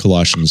example, in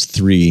Colossians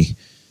 3,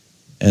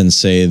 and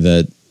say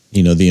that,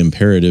 the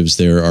imperatives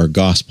there are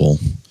gospel.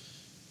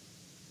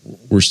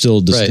 We're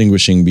still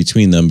distinguishing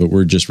between them, but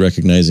we're just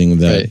recognizing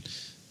that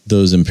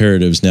those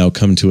imperatives now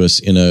come to us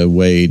in a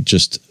way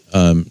just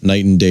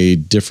night and day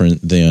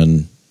different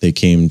than they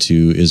came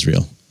to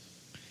Israel.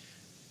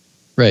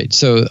 Right.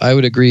 So I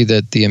would agree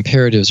that the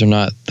imperatives are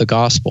not the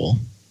gospel.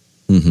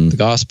 Mm-hmm. The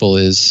gospel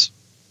is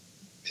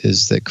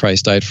that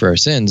Christ died for our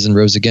sins and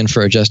rose again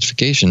for our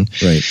justification.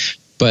 Right.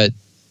 But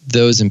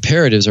those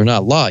imperatives are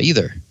not law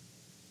either.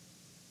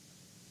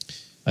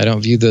 I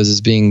don't view those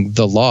as being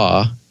the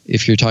law.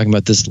 If you're talking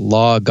about this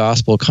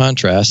law-gospel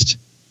contrast,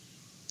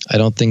 I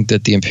don't think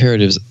that the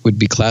imperatives would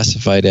be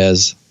classified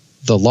as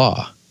the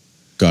law.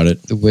 Got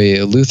it. The way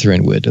a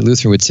Lutheran would. A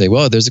Lutheran would say,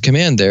 well, there's a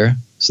command there,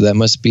 so that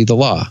must be the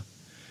law.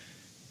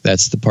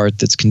 That's the part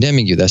that's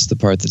condemning you. That's the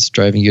part that's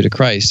driving you to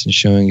Christ and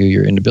showing you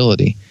your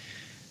inability.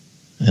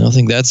 I don't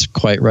think that's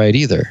quite right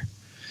either.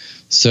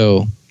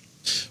 So,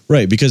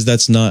 right, because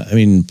that's not,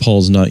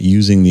 Paul's not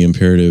using the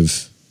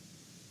imperative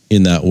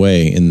in that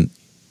way in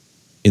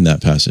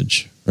that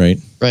passage, right?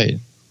 Right.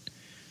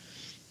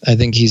 I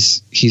think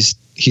he's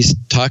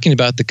talking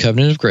about the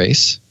covenant of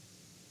grace,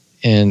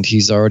 and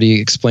he's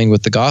already explained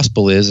what the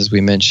gospel is, as we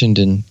mentioned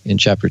in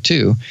chapter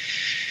 2.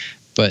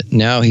 But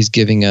now he's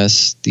giving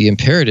us the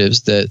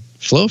imperatives that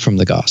flow from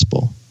the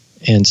gospel.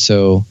 And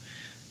so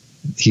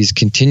he's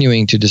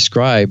continuing to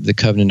describe the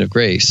covenant of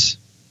grace,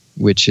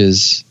 which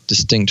is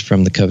distinct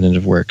from the covenant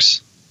of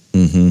works.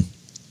 Mm-hmm.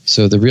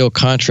 So the real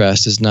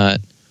contrast is not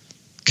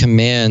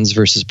commands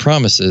versus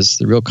promises.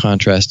 The real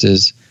contrast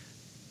is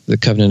the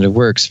covenant of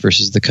works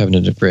versus the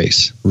covenant of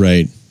grace.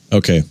 Right.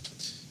 Okay.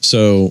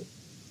 So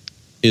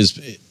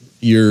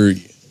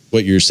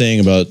what you're saying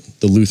about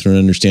the Lutheran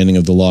understanding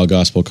of the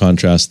law-gospel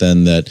contrast,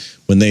 then, that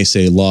when they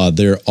say law,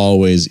 they're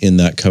always in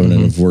that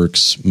covenant of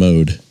works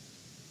mode.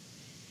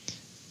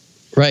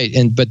 Right,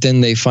 but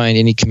then they find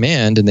any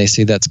command and they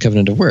say that's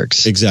covenant of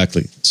works.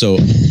 Exactly. So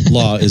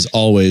law is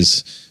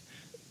always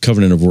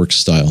covenant of works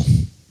style.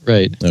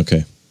 Right.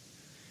 Okay.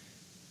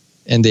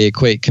 And they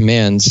equate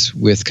commands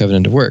with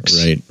covenant of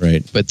works.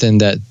 Right. But then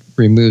that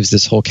removes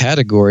this whole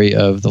category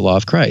of the law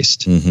of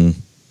Christ. Mm-hmm.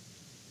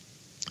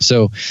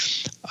 So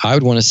I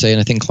would want to say, and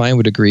I think Klein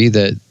would agree,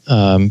 that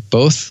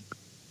both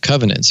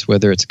covenants,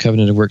 whether it's a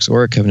covenant of works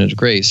or a covenant of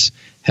grace,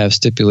 have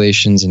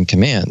stipulations and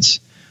commands.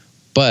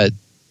 But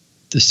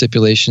the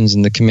stipulations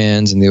and the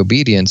commands and the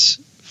obedience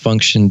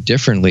function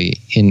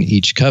differently in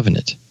each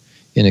covenant.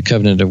 In a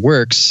covenant of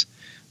works,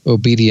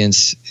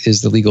 obedience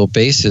is the legal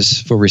basis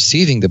for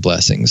receiving the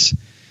blessings.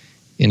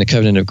 In a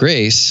covenant of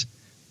grace,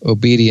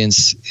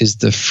 obedience is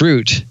the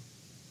fruit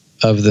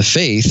of the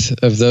faith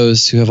of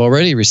those who have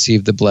already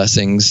received the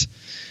blessings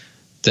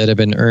that have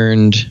been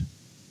earned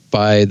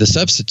by the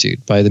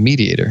substitute, by the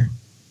mediator.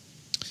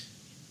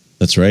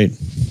 That's right.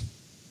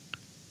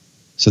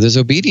 So there's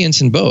obedience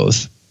in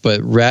both,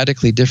 but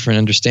radically different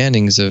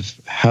understandings of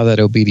how that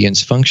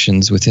obedience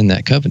functions within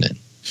that covenant.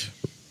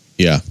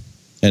 Yeah.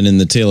 And in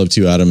the Tale of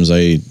Two Atoms,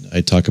 I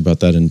talk about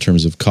that in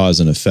terms of cause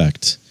and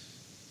effect.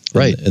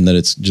 Right. And that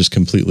it's just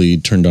completely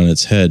turned on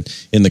its head.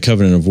 In the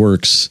covenant of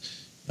works,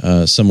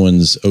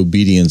 someone's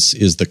obedience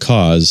is the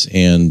cause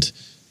and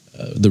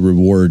the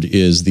reward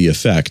is the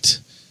effect.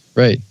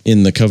 Right.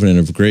 In the covenant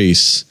of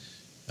grace,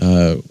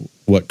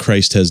 what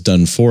Christ has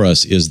done for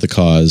us is the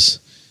cause,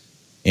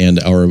 and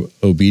our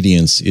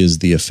obedience is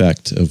the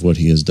effect of what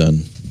he has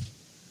done.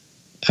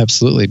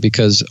 Absolutely,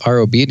 because our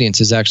obedience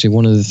is actually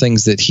one of the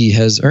things that he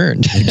has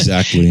earned.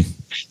 Exactly.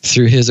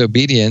 Through his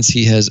obedience,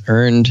 he has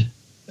earned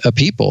a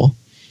people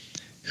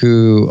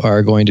who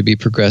are going to be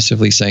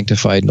progressively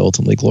sanctified and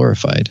ultimately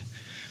glorified.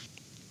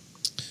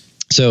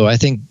 So I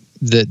think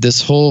that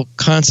this whole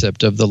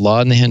concept of the law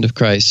in the hand of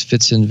Christ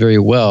fits in very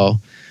well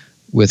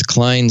with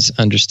Klein's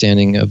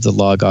understanding of the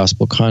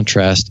law-gospel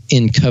contrast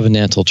in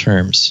covenantal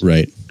terms.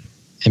 Right.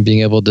 And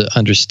being able to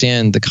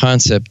understand the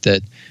concept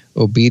that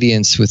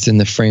obedience within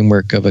the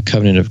framework of a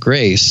covenant of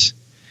grace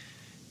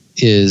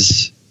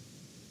is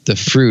the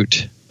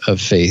fruit of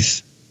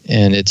faith,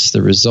 and it's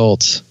the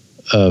result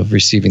of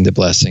receiving the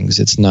blessings.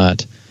 It's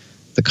not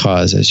the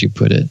cause, as you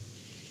put it.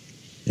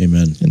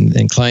 Amen.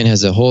 And Klein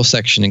has a whole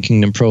section in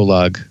Kingdom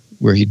Prologue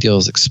where he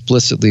deals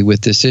explicitly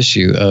with this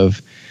issue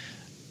of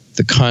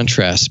the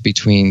contrast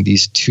between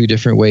these two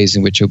different ways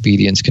in which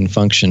obedience can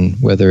function,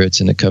 whether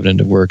it's in a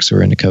covenant of works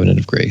or in a covenant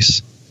of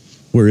grace.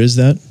 Where is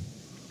that?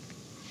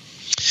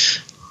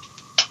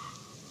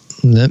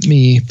 Let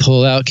me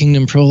pull out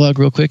Kingdom Prologue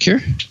real quick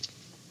here.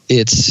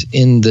 It's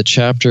in the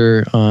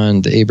chapter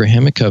on the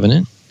Abrahamic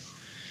Covenant.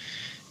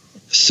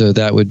 So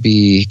that would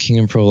be,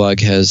 Kingdom Prologue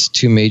has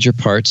two major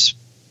parts.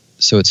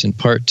 So it's in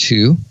part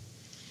 2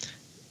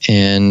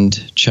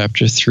 and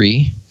chapter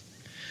 3,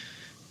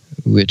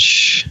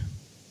 which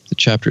the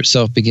chapter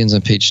itself begins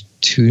on page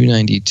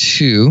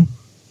 292,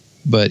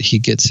 but he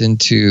gets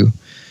into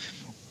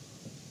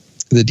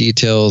the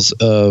details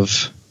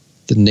of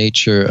the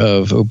nature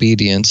of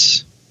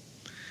obedience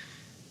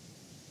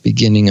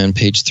beginning on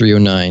page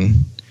 309,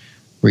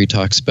 where he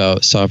talks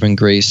about sovereign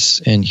grace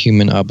and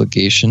human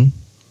obligation.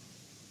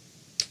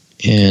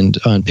 And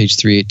on page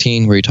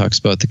 318, where he talks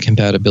about the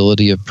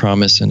compatibility of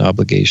promise and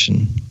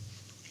obligation.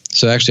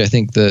 So actually, I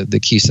think the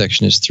key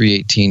section is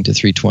 318 to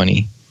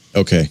 320.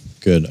 Okay,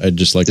 good. I'd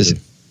just like to.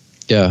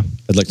 Yeah.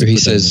 I'd like to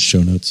put that in the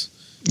show notes.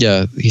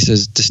 Yeah, he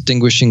says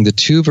distinguishing the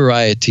two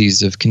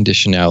varieties of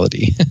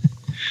conditionality.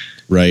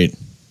 Right.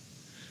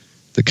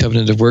 The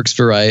covenant of works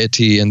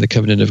variety and the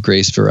covenant of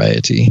grace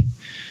variety.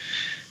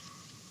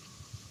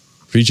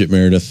 Preach it,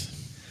 Meredith.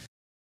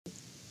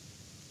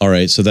 All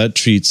right, so that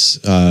treats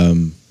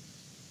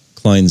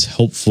Klein's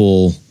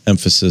helpful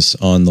emphasis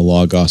on the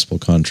law-gospel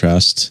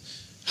contrast.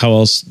 How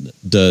else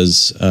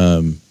does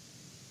the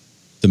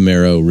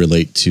Marrow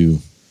relate to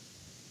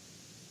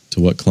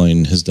what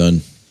Klein has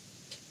done?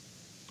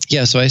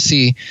 Yeah, so I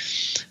see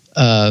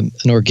an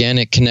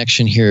organic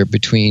connection here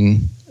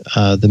between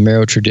the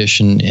Marrow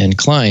tradition and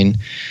Klein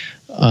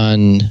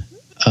on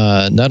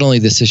not only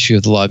this issue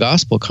of the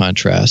law-gospel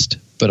contrast,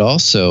 but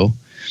also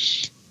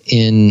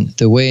in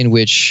the way in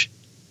which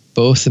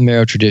both the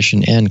Marrow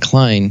tradition and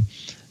Klein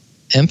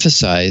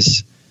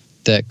emphasize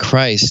that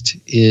Christ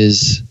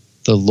is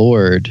the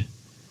Lord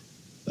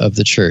of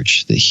the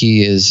church, that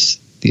he is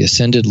the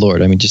ascended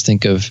Lord. I mean, just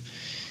think of,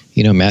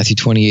 Matthew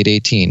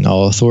 28:18,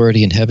 all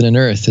authority in heaven and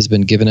earth has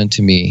been given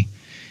unto me.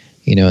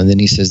 And then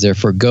he says,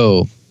 therefore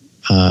go,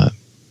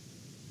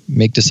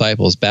 make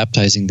disciples,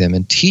 baptizing them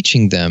and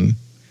teaching them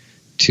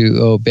to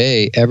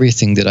obey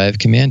everything that I have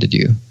commanded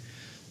you.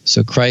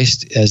 So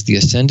Christ, as the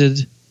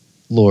ascended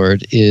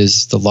Lord,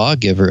 is the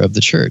lawgiver of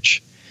the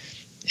church.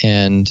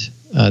 And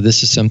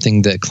this is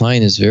something that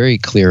Klein is very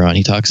clear on.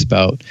 He talks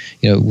about,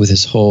 with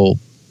his whole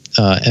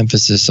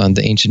emphasis on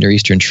the ancient Near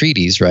Eastern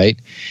treaties, right?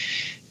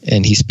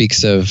 And he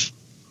speaks of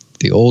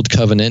the Old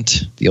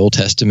Covenant, the Old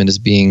Testament, as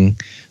being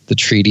the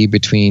treaty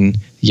between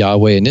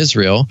Yahweh and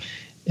Israel.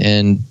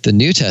 And the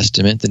New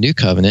Testament, the New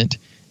Covenant,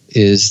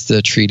 is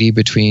the treaty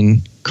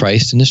between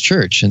Christ and his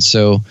church. And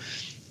so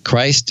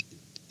Christ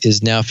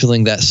is now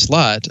filling that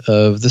slot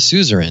of the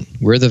suzerain.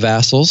 We're the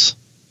vassals,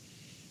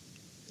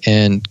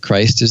 and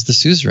Christ is the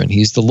suzerain.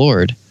 He's the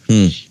Lord.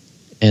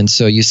 And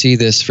so you see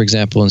this, for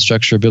example, in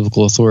Structure of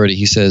Biblical Authority.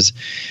 He says,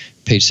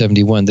 page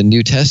 71, the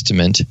New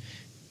Testament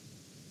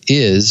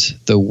is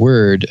the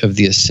word of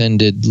the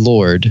ascended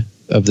Lord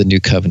of the New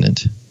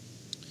Covenant.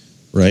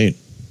 Right.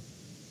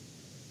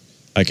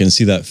 I can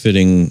see that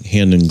fitting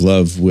hand in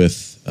glove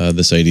with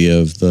this idea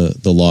of the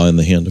law in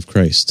the hand of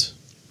Christ.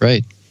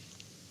 Right.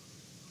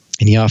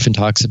 And he often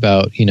talks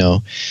about,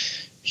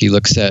 he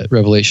looks at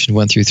Revelation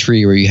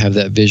 1-3, where you have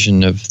that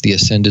vision of the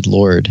ascended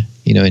Lord,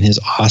 in his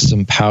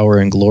awesome power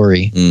and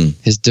glory,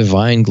 his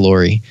divine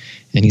glory.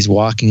 And he's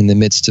walking in the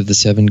midst of the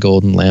 7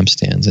 golden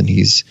lampstands, and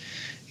he's,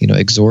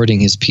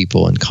 exhorting his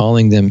people and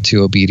calling them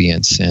to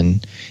obedience,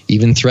 and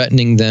even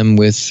threatening them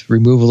with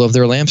removal of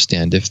their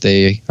lampstand if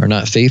they are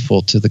not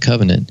faithful to the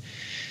covenant.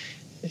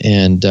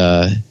 And,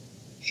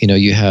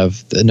 you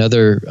have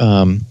another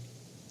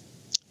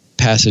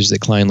passage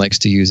that Klein likes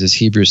to use is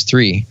Hebrews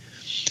 3.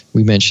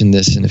 We mentioned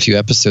this in a few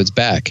episodes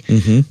back.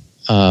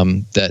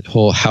 That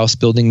whole house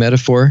building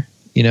metaphor,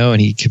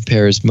 and he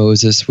compares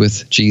Moses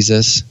with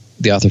Jesus.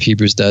 The author of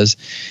Hebrews does.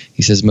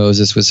 He says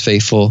Moses was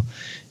faithful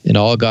in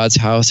all God's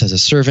house as a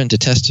servant to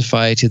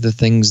testify to the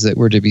things that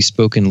were to be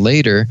spoken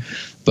later,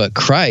 but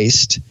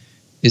Christ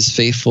is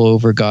faithful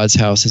over God's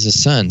house as a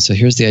son. So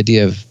here's the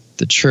idea of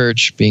the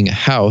church being a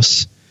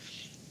house,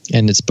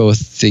 and it's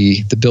both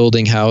the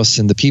building house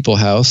and the people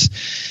house.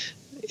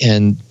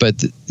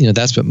 But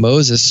that's what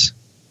Moses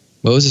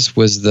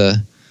was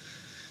the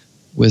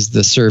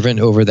servant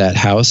over that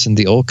house in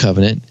the old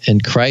covenant,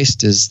 and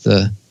Christ is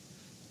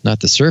not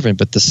the servant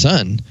but the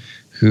son,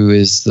 who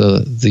is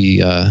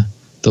the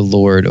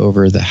Lord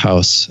over the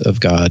house of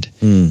God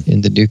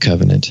in the new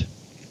covenant.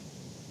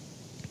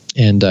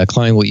 And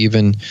Klein will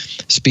even,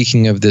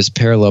 speaking of this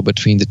parallel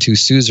between the two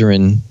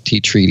suzerainty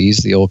treaties,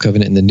 the old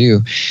covenant and the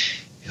new,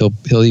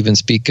 he'll even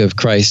speak of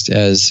Christ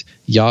as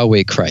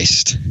Yahweh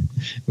Christ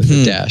with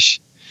a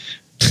dash.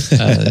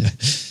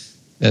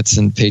 That's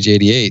in page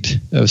 88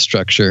 of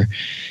Structure.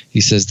 He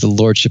says the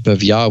lordship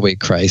of Yahweh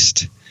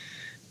Christ.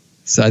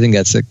 So I think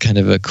that's a kind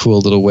of a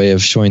cool little way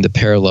of showing the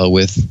parallel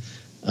with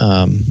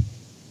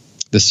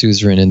the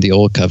suzerain in the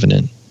old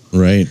covenant.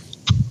 Right.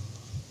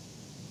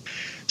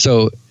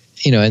 So,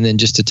 and then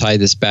just to tie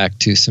this back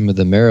to some of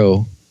the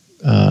Marrow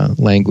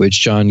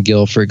language, John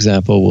Gill, for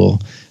example,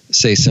 will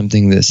say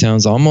something that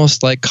sounds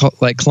almost like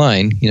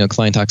Klein.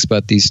 Klein talks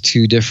about these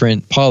two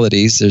different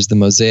polities. There's the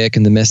Mosaic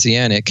and the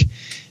Messianic,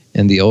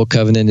 and the Old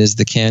Covenant is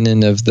the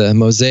canon of the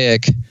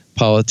Mosaic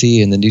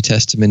polity, and the New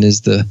Testament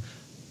is the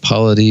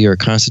polity or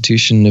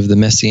constitution of the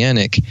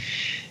Messianic.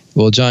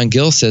 Well, John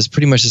Gill says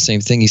pretty much the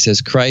same thing. He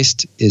says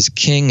Christ is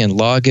king and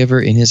lawgiver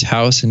in his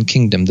house and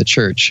kingdom, the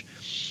church.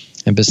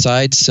 And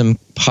besides some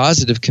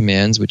positive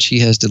commands which he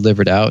has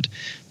delivered out,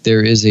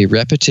 there is a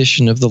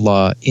repetition of the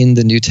law in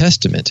the New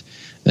Testament,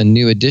 a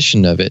new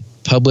edition of it,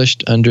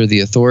 published under the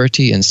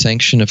authority and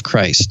sanction of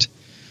Christ,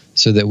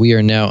 so that we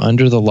are now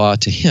under the law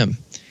to him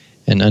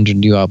and under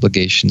new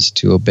obligations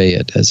to obey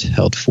it as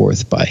held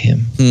forth by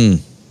him.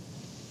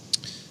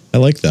 I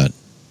like that.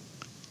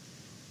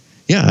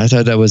 Yeah, I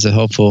thought that was a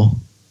helpful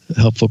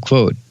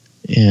quote.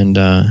 And,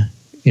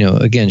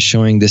 again,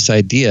 showing this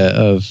idea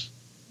of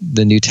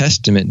the New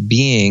Testament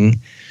being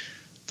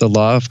the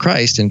law of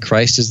Christ, and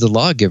Christ is the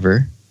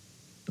lawgiver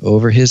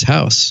over his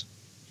house.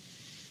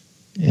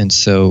 And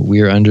so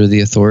we are under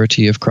the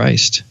authority of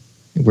Christ.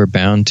 We're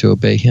bound to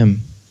obey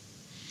him.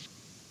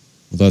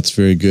 Well, that's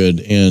very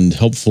good and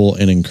helpful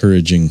and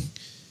encouraging.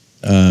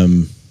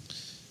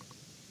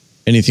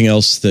 Anything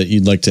else that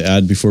you'd like to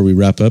add before we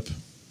wrap up?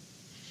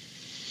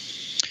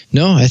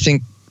 No, I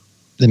think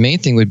the main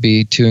thing would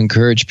be to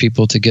encourage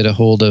people to get a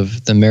hold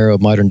of the Marrow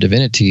of Modern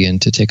Divinity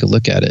and to take a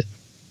look at it.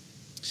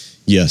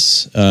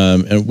 Yes,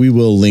 and we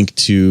will link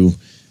to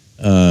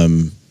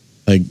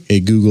a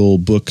Google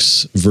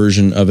Books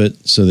version of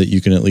it so that you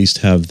can at least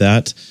have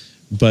that.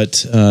 But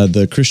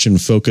the Christian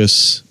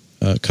Focus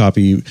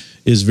copy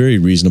is very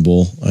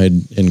reasonable.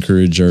 I'd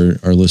encourage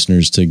our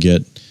listeners to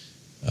get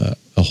a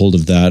hold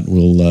of that.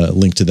 We'll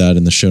link to that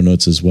in the show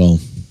notes as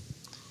well.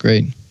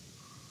 Great.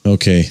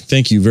 Okay.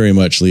 Thank you very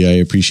much, Lee. I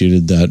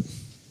appreciated that.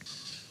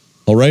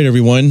 All right,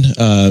 everyone.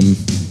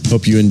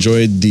 Hope you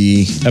enjoyed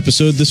the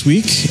episode this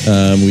week.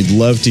 We'd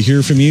love to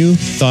hear from you.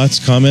 Thoughts,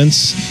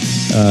 comments.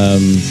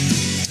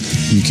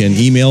 You can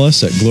email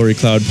us at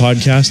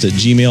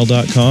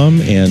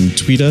glorycloudpodcast@gmail.com and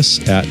tweet us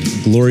at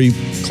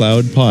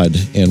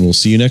glorycloudpod. And we'll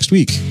see you next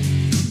week.